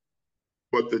 Yes.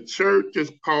 But the church is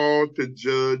called to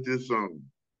judge its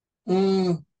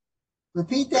own.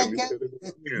 Repeat that again.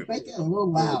 Make it a little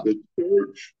loud. The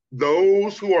church,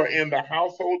 those who are in the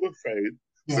household of faith,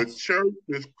 the church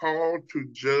is called to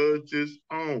judge its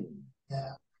own.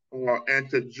 And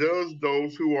to judge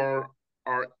those who are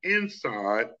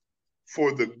inside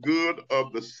for the good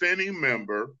of the sinning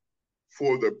member,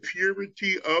 for the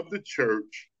purity of the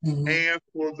church, and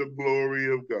for the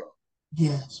glory of God.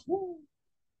 Yes.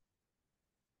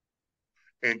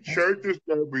 And churches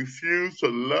that refuse to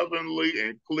lovingly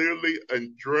and clearly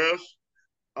address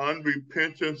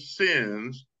unrepentant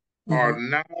sins are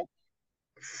not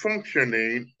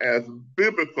functioning as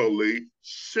biblically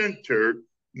centered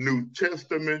New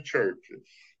Testament churches.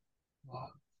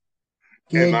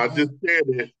 And I just said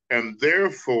it, and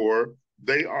therefore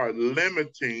they are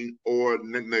limiting or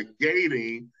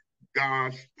negating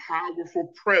God's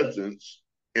powerful presence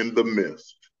in the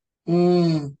midst.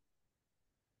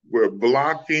 We're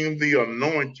blocking the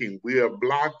anointing. We are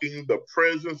blocking the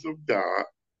presence of God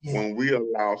when we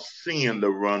allow sin to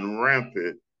run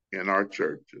rampant in our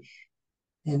churches.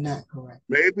 You're not correct.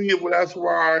 Maybe that's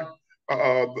why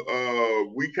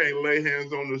we can't lay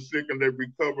hands on the sick and they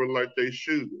recover like they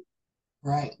should.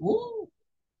 Right. Woo.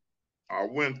 I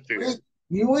went there.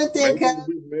 You went there,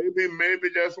 maybe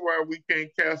that's why we can't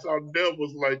cast out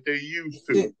devils like they used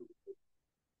to.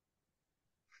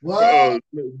 What?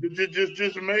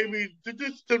 Just maybe,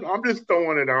 I'm just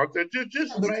throwing it out there.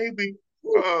 Just maybe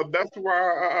that's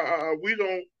why we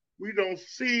we don't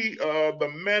see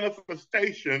the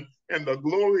manifestation and the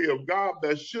glory of God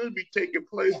that should be taking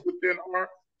place within our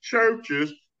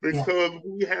churches because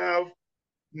we have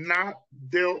not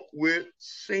dealt with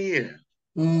sin.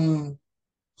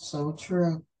 So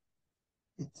true.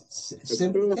 It's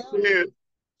The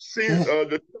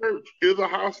church is a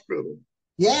hospital.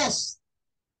 Yes.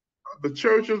 The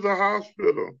church is a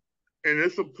hospital, and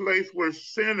it's a place where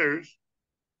sinners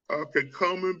can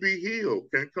come and be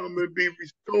healed, can come and be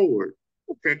restored,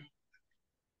 and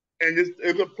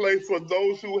it's a place for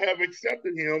those who have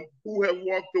accepted Him, who have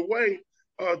walked away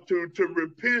to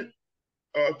repent,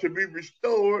 to be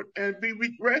restored, and be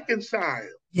reconciled.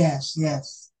 Yes,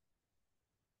 yes.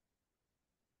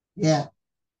 Yeah.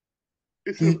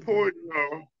 It's important,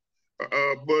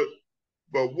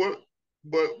 but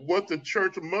what the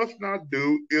church must not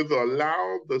do is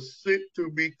allow the sick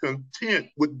to be content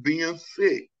with being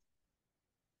sick.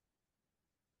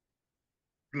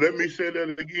 Let me say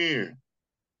that again.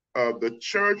 The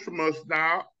church must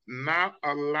not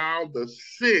allow the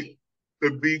sick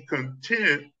to be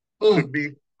content, to be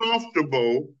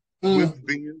comfortable with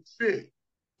being sick.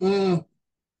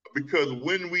 Because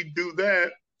when we do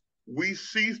that, we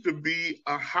cease to be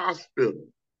a hospital.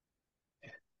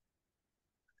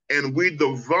 And we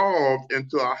devolved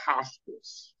into a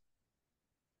hospice.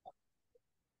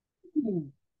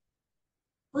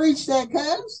 Preach that,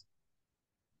 cuz.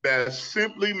 That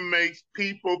simply makes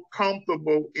people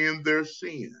comfortable in their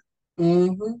sin.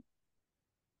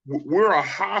 We're a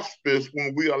hospice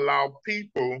when we allow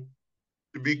people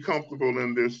to be comfortable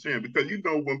in their sin. Because, you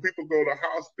know, when people go to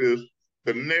hospice,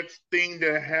 the next thing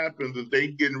that happens is they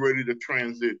getting ready to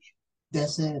transition.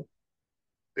 That's it.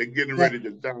 They're getting ready to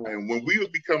die. And when we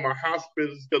become a hospice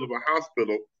instead of a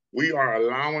hospital, we are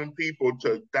allowing people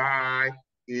to die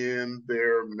in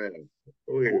their mess.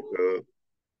 Go ahead, cuz.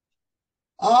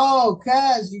 Oh,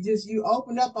 cuz you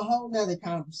opened up a whole nother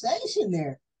conversation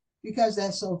there, because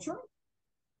that's so true.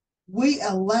 We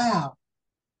allow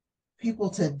people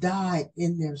to die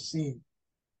in their sin.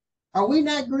 Are we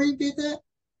not grieved at that?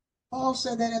 Paul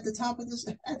said that at the top of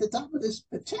this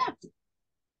chapter.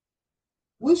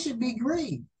 We should be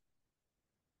grieved.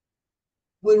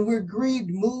 When we're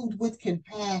grieved, moved with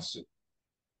compassion,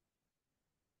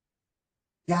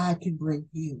 God can bring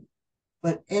healing.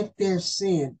 But if there's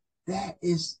sin,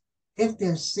 if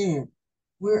there's sin,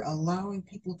 we're allowing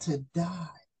people to die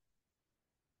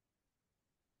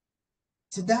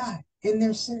in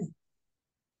their sin,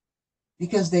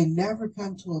 because they never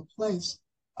come to a place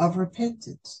of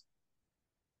repentance.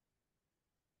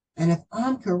 And if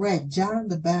I'm correct, John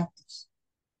the Baptist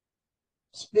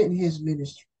spent his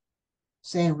ministry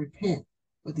saying, repent,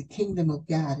 for the kingdom of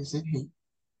God is at hand.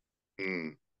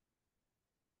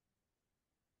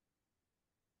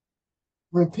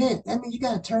 Repent. That means you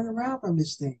got to turn around from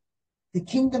this thing. The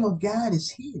kingdom of God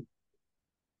is here.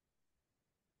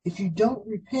 If you don't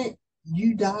repent,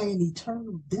 you die an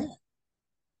eternal death.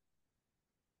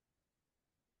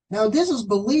 Now, this is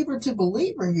believer to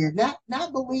believer here,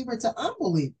 not believer to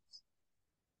unbelievers.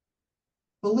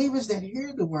 Believers that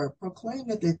hear the word, proclaim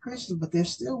that they're Christians, but they're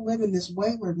still living this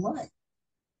wayward life.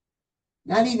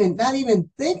 Not even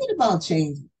thinking about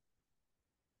changing.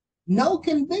 No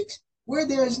conviction. Where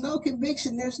there is no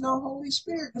conviction, there's no Holy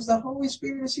Spirit, because the Holy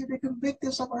Spirit is here to convict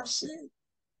us of our sin.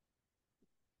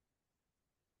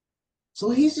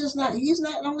 So he's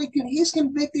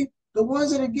convicting the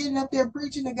ones that are getting up there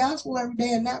preaching the gospel every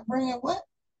day and not bringing what?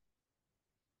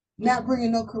 Not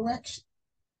bringing no correction.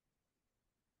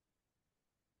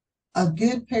 A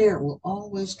good parent will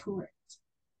always correct.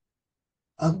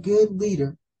 A good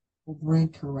leader will bring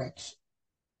correction.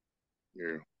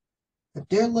 Yeah.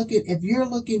 If you're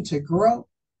looking to grow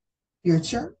your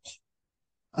church,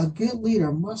 a good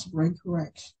leader must bring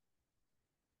correction.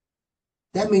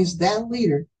 That means that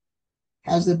leader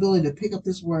has the ability to pick up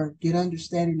this word, get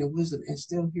understanding and wisdom, and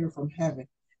still hear from heaven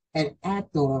and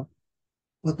act on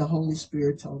what the Holy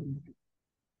Spirit told him to do.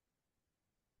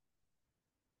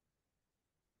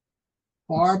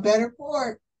 Far better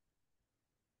for it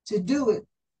to do it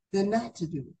than not to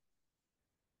do it.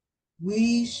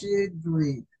 We should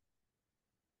grieve.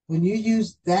 When you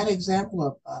use that example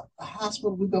of a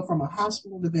hospital, we go from a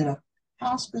hospital to being a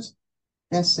hospice.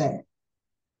 That's sad,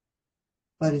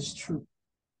 but it's true.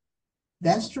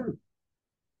 That's true,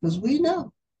 because we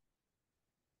know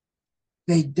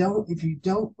if you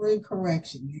don't bring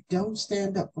correction, you don't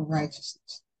stand up for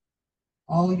righteousness,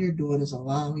 all you're doing is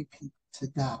allowing people to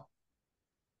die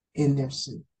in their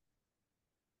sin.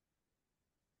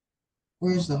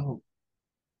 Where's the hope?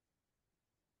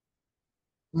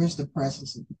 Where's the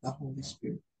presence of the Holy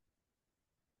Spirit?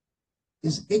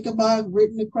 Is Ichabod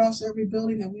written across every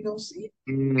building and we don't see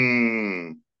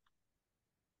it?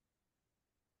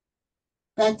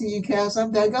 Back to you, Cass.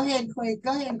 I'm done. Go ahead, Queen.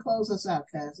 Go ahead and close us out,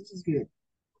 Cass. This is good.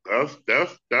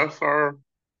 That's our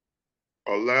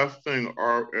last thing.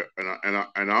 I'm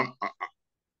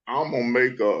gonna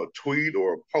make a tweet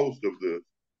or a post of this.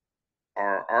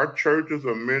 Are our churches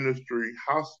or ministry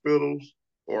hospitals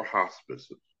or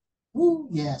hospices? Ooh,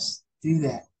 yes, do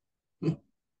that.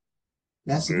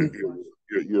 That's a good question.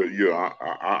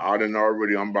 I didn't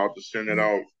already. I'm about to send it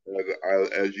out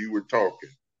as you were talking.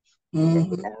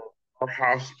 Mm-hmm. Our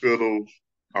hospitals,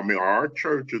 our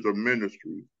churches or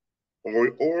ministries,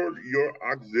 or your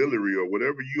auxiliary or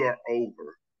whatever you are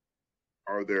over,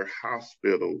 are there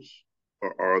hospitals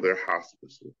or are there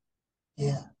hospices?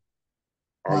 Yeah.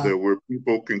 Are there where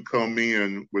people can come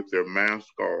in with their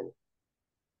mask off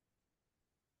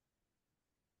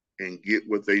and get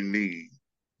what they need?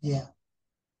 Yeah.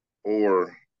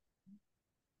 Or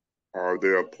are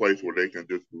there a place where they can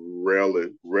just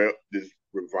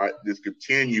just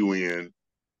continue in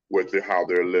with how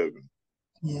they're living?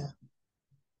 Yeah.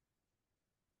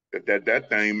 That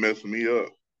thing messed me up.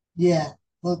 Yeah.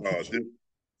 Well, This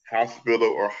hospital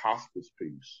or hospice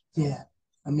piece. yeah.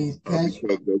 Because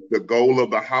the goal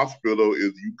of the hospital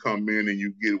is you come in and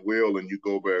you get well and you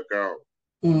go back out.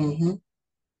 Mm-hmm.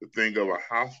 The thing of a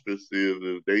hospice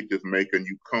is they just making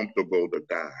you comfortable to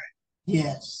die.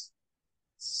 Yes.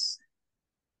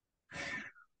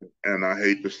 And I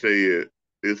hate to say it,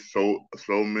 it's so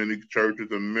many churches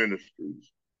and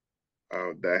ministries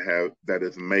that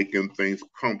is making things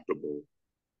comfortable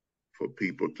for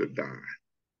people to die.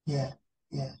 Yeah.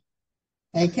 Yeah.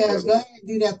 Hey, Kaz, go ahead and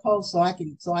do that post so I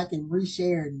can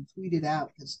reshare it and tweet it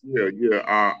out. That's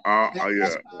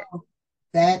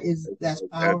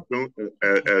powerful.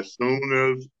 As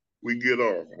soon as we get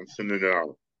off, I'm sending it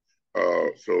out.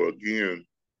 So again,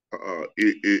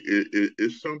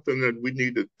 it's something that we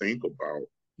need to think about.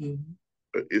 Mm-hmm.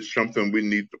 It's something we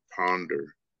need to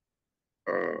ponder.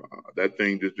 That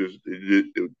thing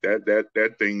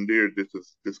that thing there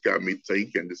just got me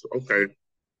thinking. This okay.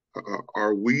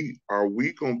 Are we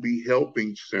going to be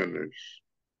helping sinners?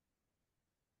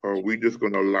 Or are we just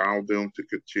going to allow them to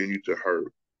continue to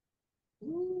hurt?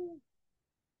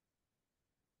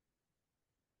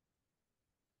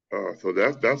 So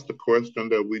that's the question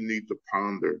that we need to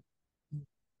ponder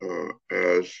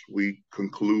as we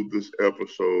conclude this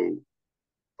episode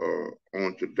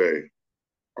on today.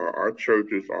 Our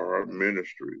churches, our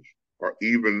ministries, or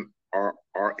even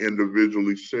our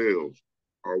individually selves,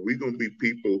 are we going to be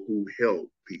people who help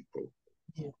people?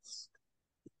 Yes.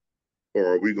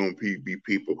 Or are we going to be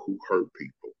people who hurt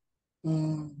people?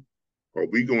 Mm. Are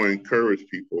we going to encourage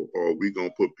people, or are we going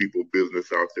to put people's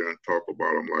business out there and talk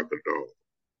about them like a dog?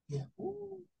 Yeah.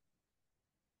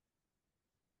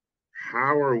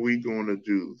 How are we going to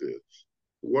do this?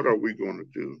 What are we going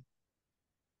to do?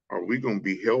 Are we going to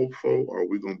be helpful, or are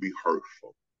we going to be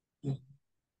hurtful? Mm-hmm.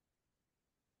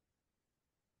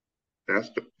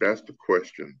 That's the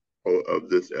question of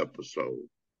this episode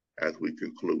as we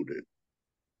conclude it.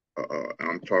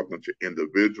 I'm talking to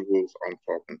individuals. I'm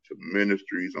talking to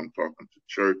ministries. I'm talking to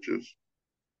churches.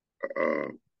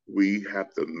 We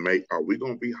have to make, are we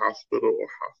going to be hospital or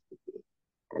hospital?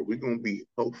 Are we going to be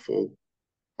helpful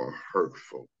or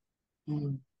hurtful?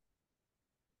 Mm-hmm.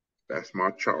 That's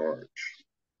my charge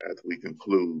as we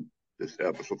conclude this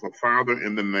episode. So, Father,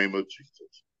 in the name of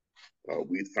Jesus,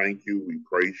 we thank you. We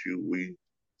praise you. We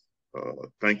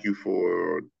thank you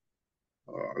for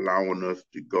allowing us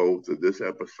to go to this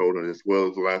episode and as well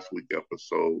as last week's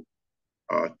episode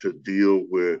to deal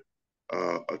with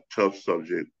a tough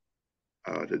subject,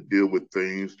 to deal with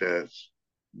things that's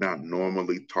not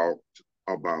normally talked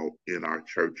about in our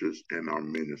churches and our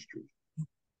ministries.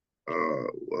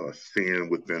 Sin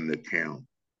within the camp.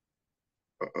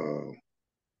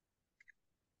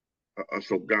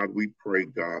 So God, we pray,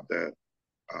 God, that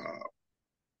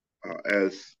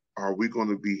as are we going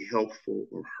to be helpful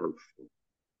or hurtful?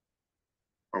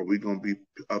 Are we going to be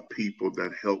a people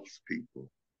that helps people,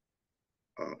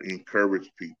 encourage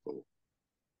people,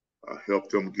 help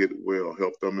them get well,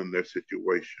 help them in their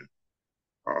situation?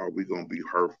 Are we going to be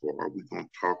hurtful? Are we going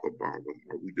to talk about them?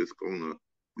 Are we just going to,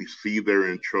 we see they're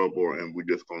in trouble and we're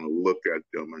just going to look at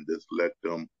them and just let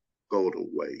them go to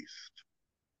waste?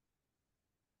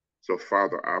 So,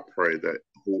 Father, I pray that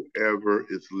whoever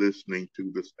is listening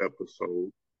to this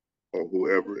episode or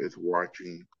whoever is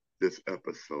watching this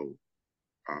episode,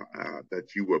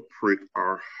 that you will prick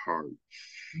our hearts,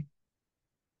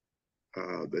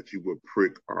 that you will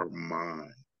prick our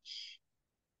minds,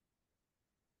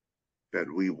 that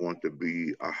we want to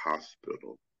be a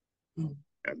hospital,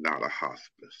 and not a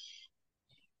hospice.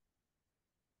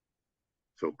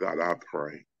 So God, I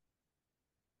pray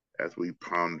as we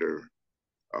ponder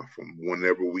from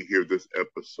whenever we hear this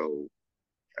episode,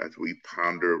 as we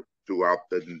ponder throughout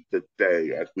the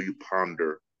day, as we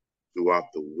ponder throughout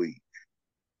the week,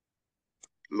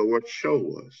 Lord,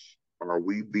 show us, are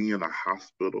we being a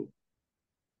hospital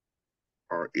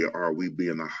or are we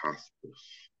being a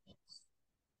hospice?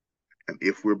 And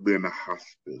if we're being a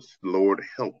hospice, Lord,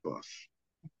 help us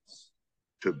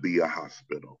to be a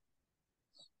hospital.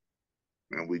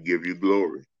 And we give you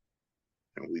glory,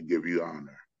 and we give you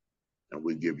honor, and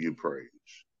we give you praise.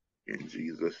 In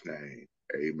Jesus' name,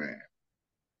 amen.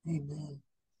 Amen.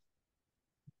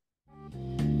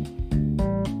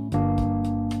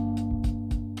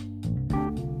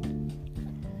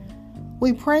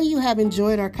 We pray you have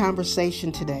enjoyed our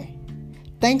conversation today.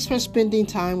 Thanks for spending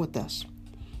time with us.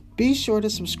 Be sure to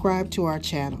subscribe to our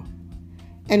channel,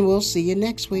 and we'll see you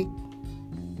next week.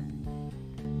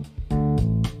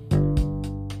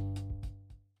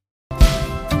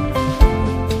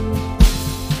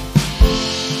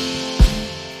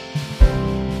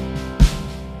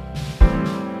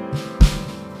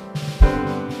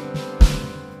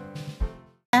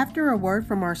 After a word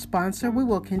from our sponsor, we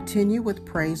will continue with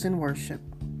praise and worship.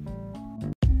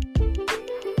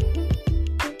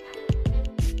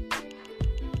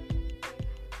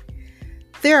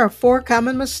 There are 4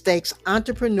 common mistakes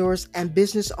entrepreneurs and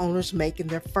business owners make in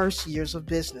their first years of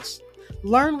business.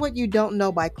 Learn what you don't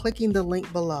know by clicking the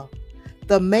link below.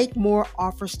 The Make More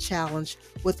Offers Challenge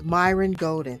with Myron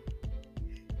Golden.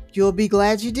 You'll be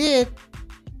glad you did.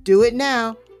 Do it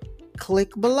now.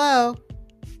 Click below,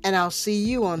 and I'll see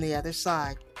you on the other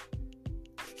side.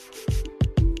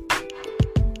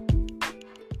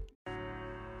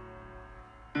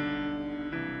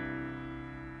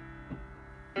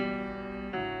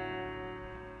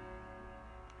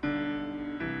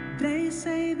 They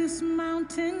say this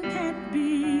mountain can't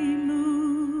be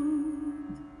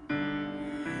moved.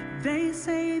 They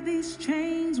say these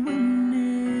chains will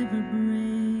never break.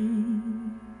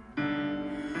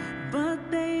 But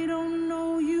they don't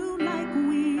know you like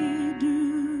we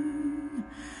do.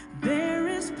 There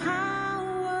is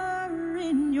power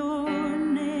in your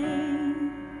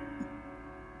name.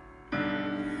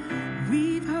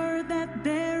 We've heard that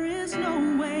there is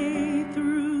no way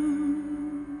through.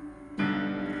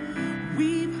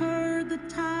 We've heard the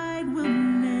tide will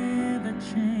never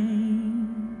change.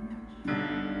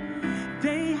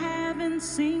 They haven't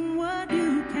seen what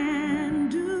you can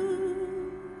do.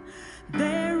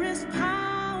 There is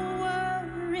power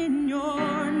in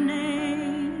your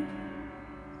name.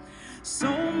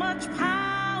 So much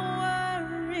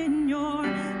power in your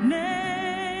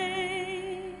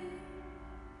name.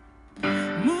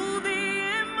 Move the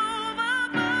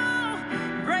immovable,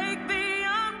 break the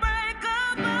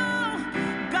unbreakable.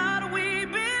 God, we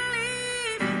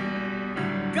believe.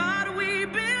 God, we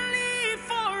believe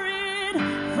for it.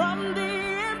 From the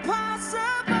impossible.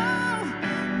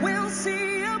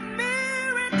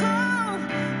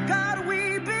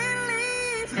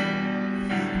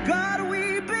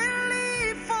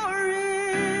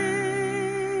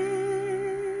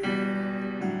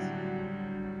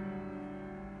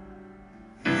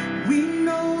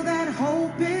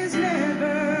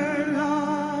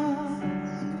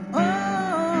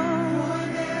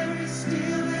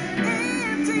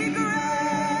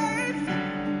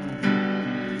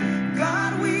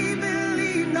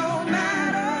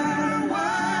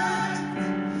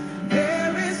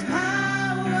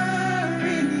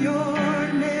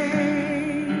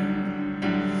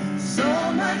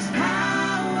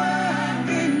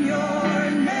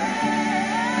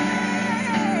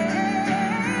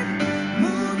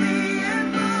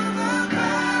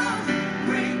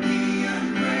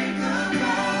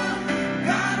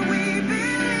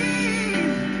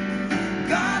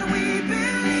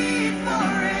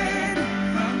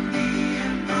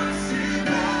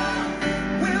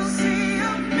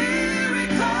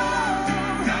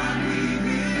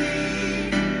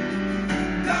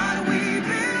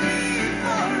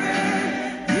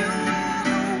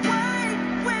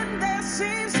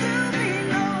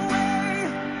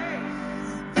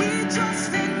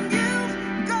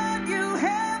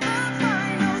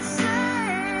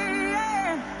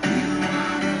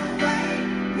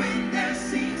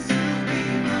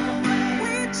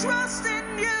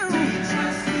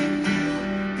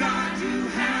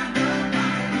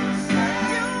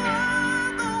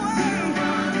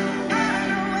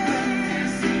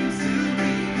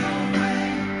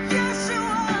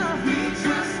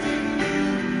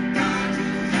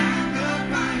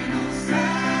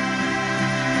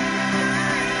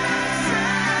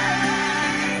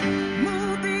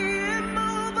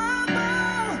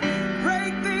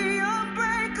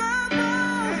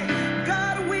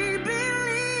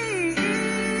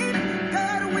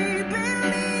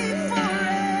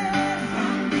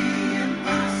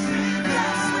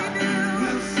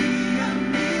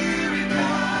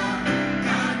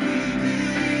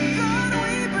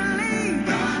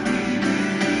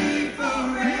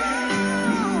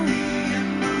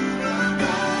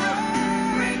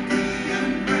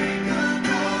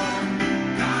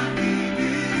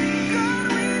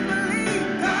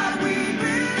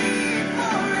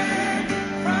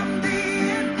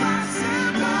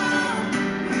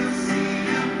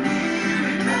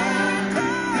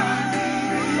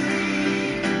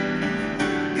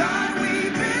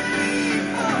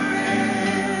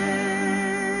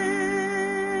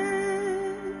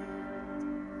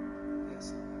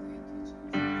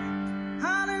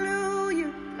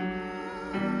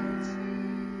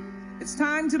 It's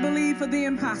time to believe for the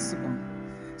impossible.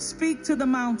 Speak to the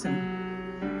mountain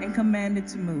and command it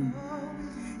to move.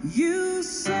 You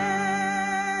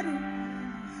said it,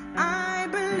 I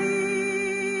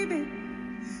believe it.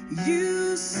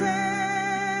 You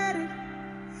said it,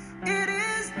 it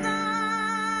is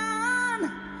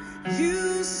done.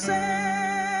 You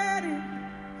said it,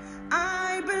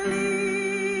 I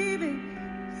believe it.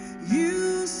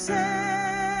 You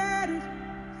said it,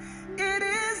 it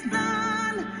is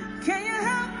done. Can you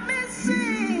help me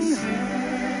sing?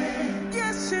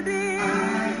 Yes, you did.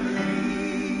 I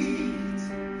believed.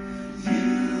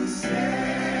 You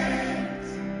said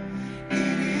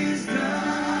it is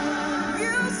done.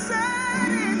 You said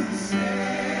it. You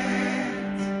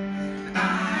said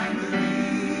I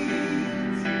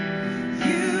believed.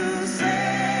 You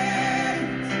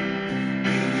said it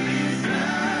is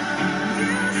done.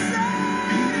 You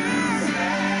said it.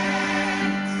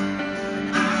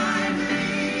 I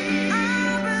believe.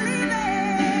 I believe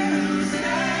it. You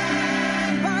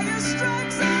said by your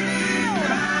stripes I'm healed.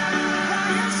 By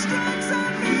your stripes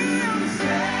I'm healed.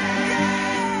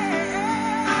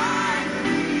 Yeah.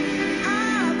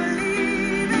 I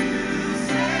believe it.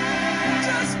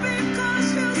 Just because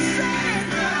you said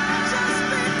it. Just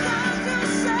because you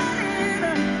said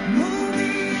it. Move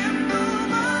the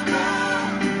immovable.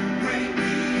 Break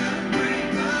the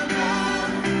unbreakable.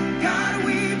 God,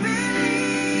 we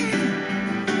believe.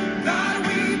 God,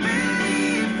 we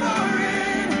believe for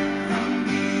it. From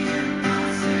the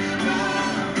impossible,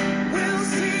 we'll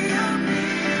see a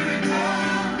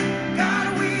miracle. God,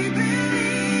 we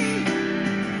believe.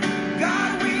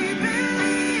 God, we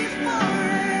believe for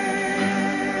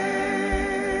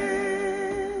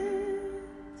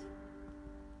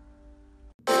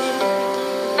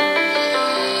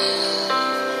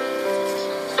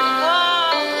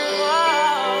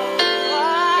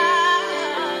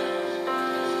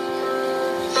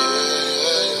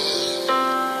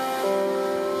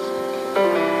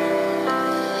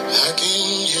I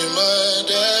can hear my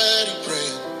daddy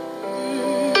praying.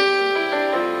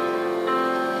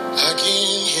 I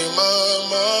can hear my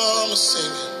mama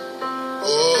singing.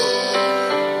 Oh,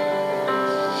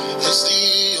 it's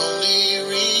the only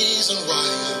reason why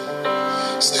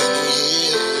I'm standing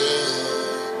here.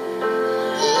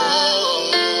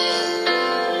 Oh,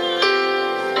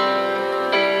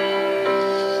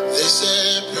 they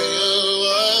said prayer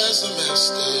was the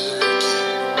master key.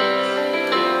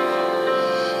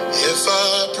 If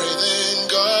I pray, then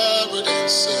God would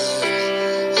answer.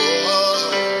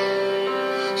 Oh,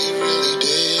 He really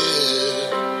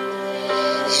did.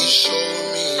 He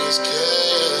showed me His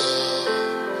care.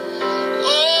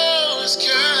 Oh, His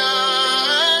care.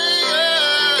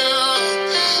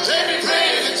 Let me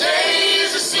pray today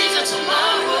is the season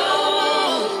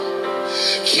tomorrow.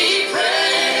 Keep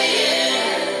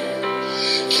praying.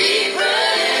 Keep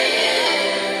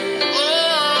praying.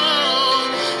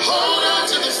 Oh, hold on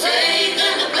to the faith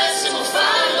and the blessing will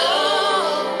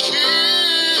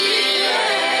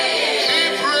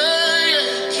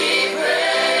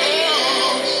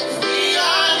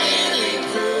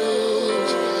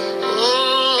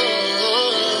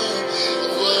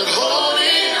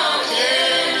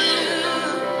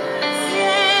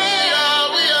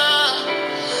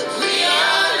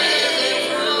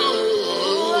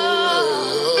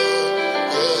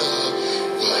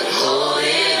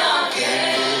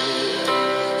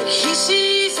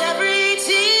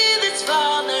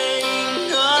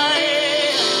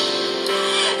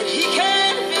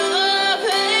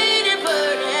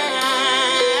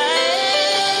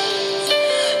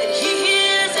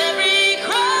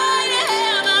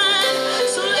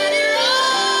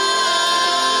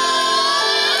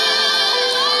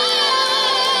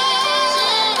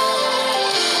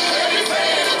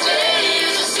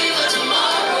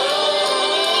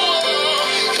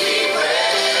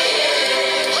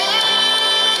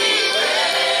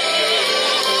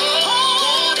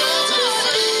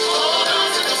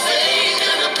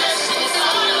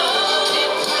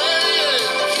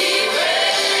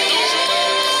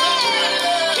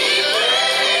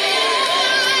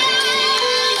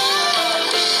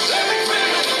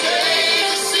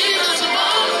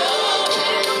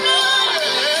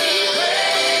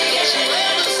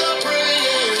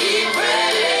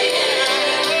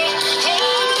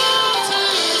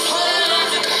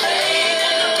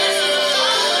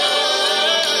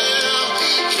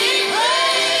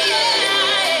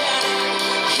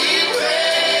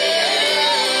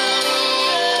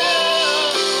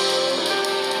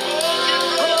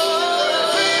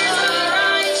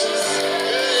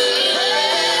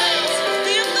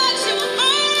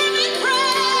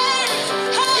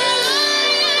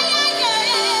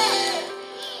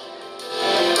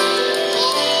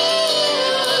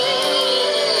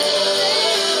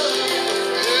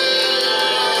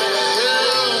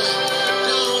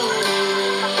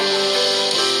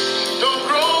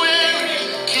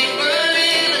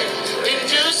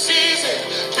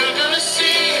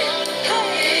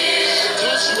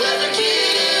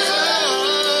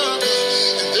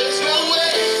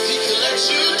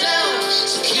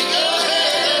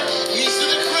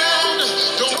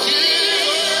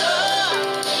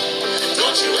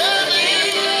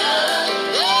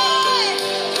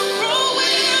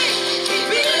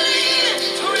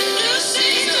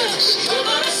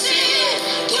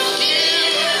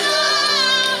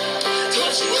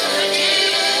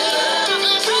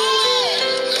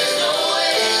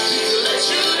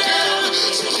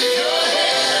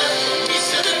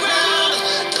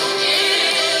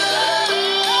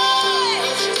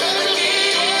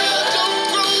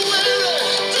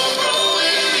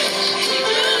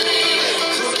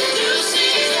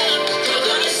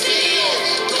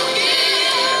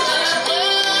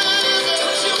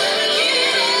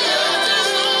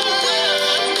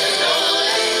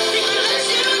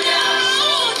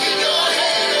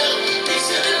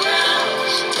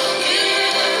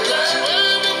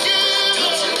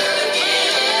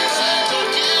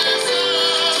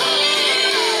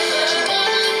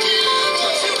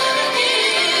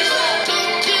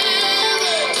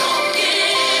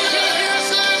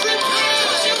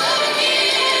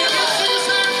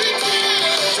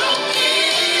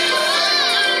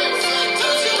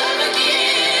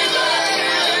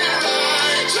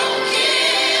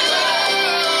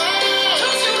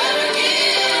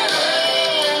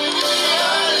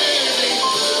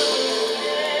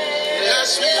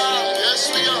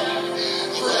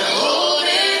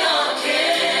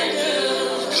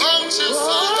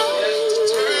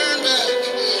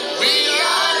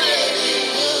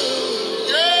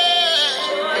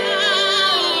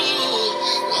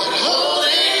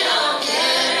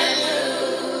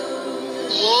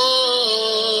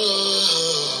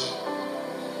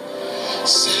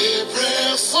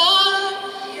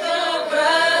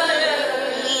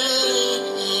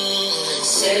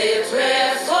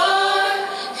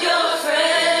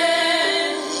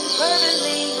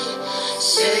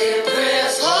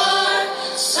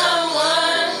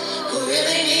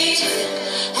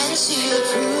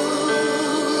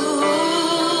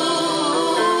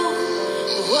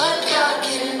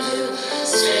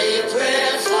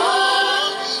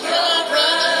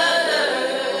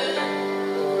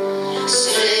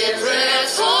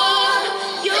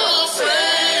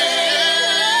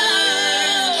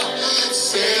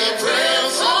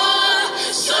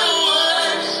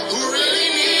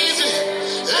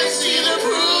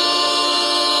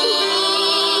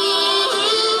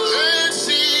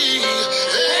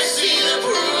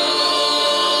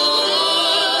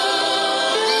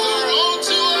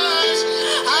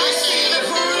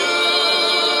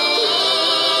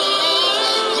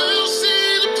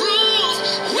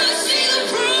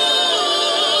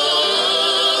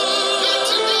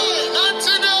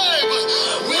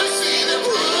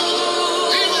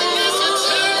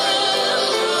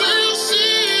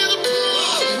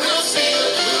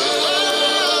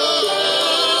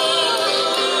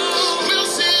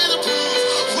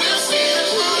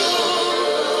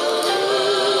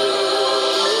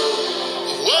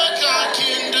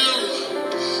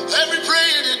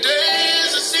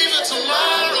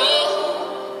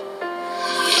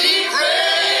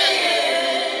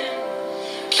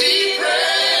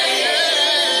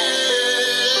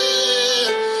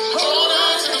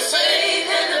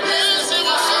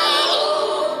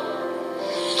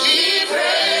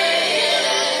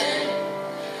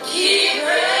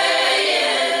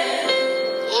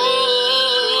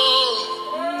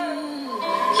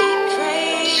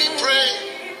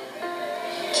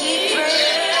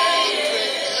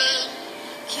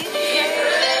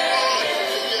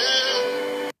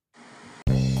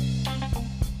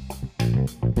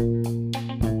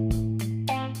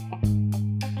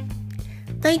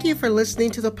Thank you for listening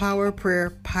to the Power of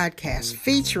Prayer podcast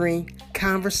featuring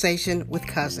Conversation with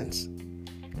Cousins.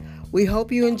 We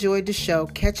hope you enjoyed the show.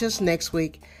 Catch us next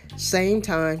week, same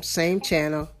time, same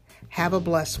channel. Have a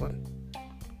blessed one.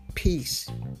 Peace.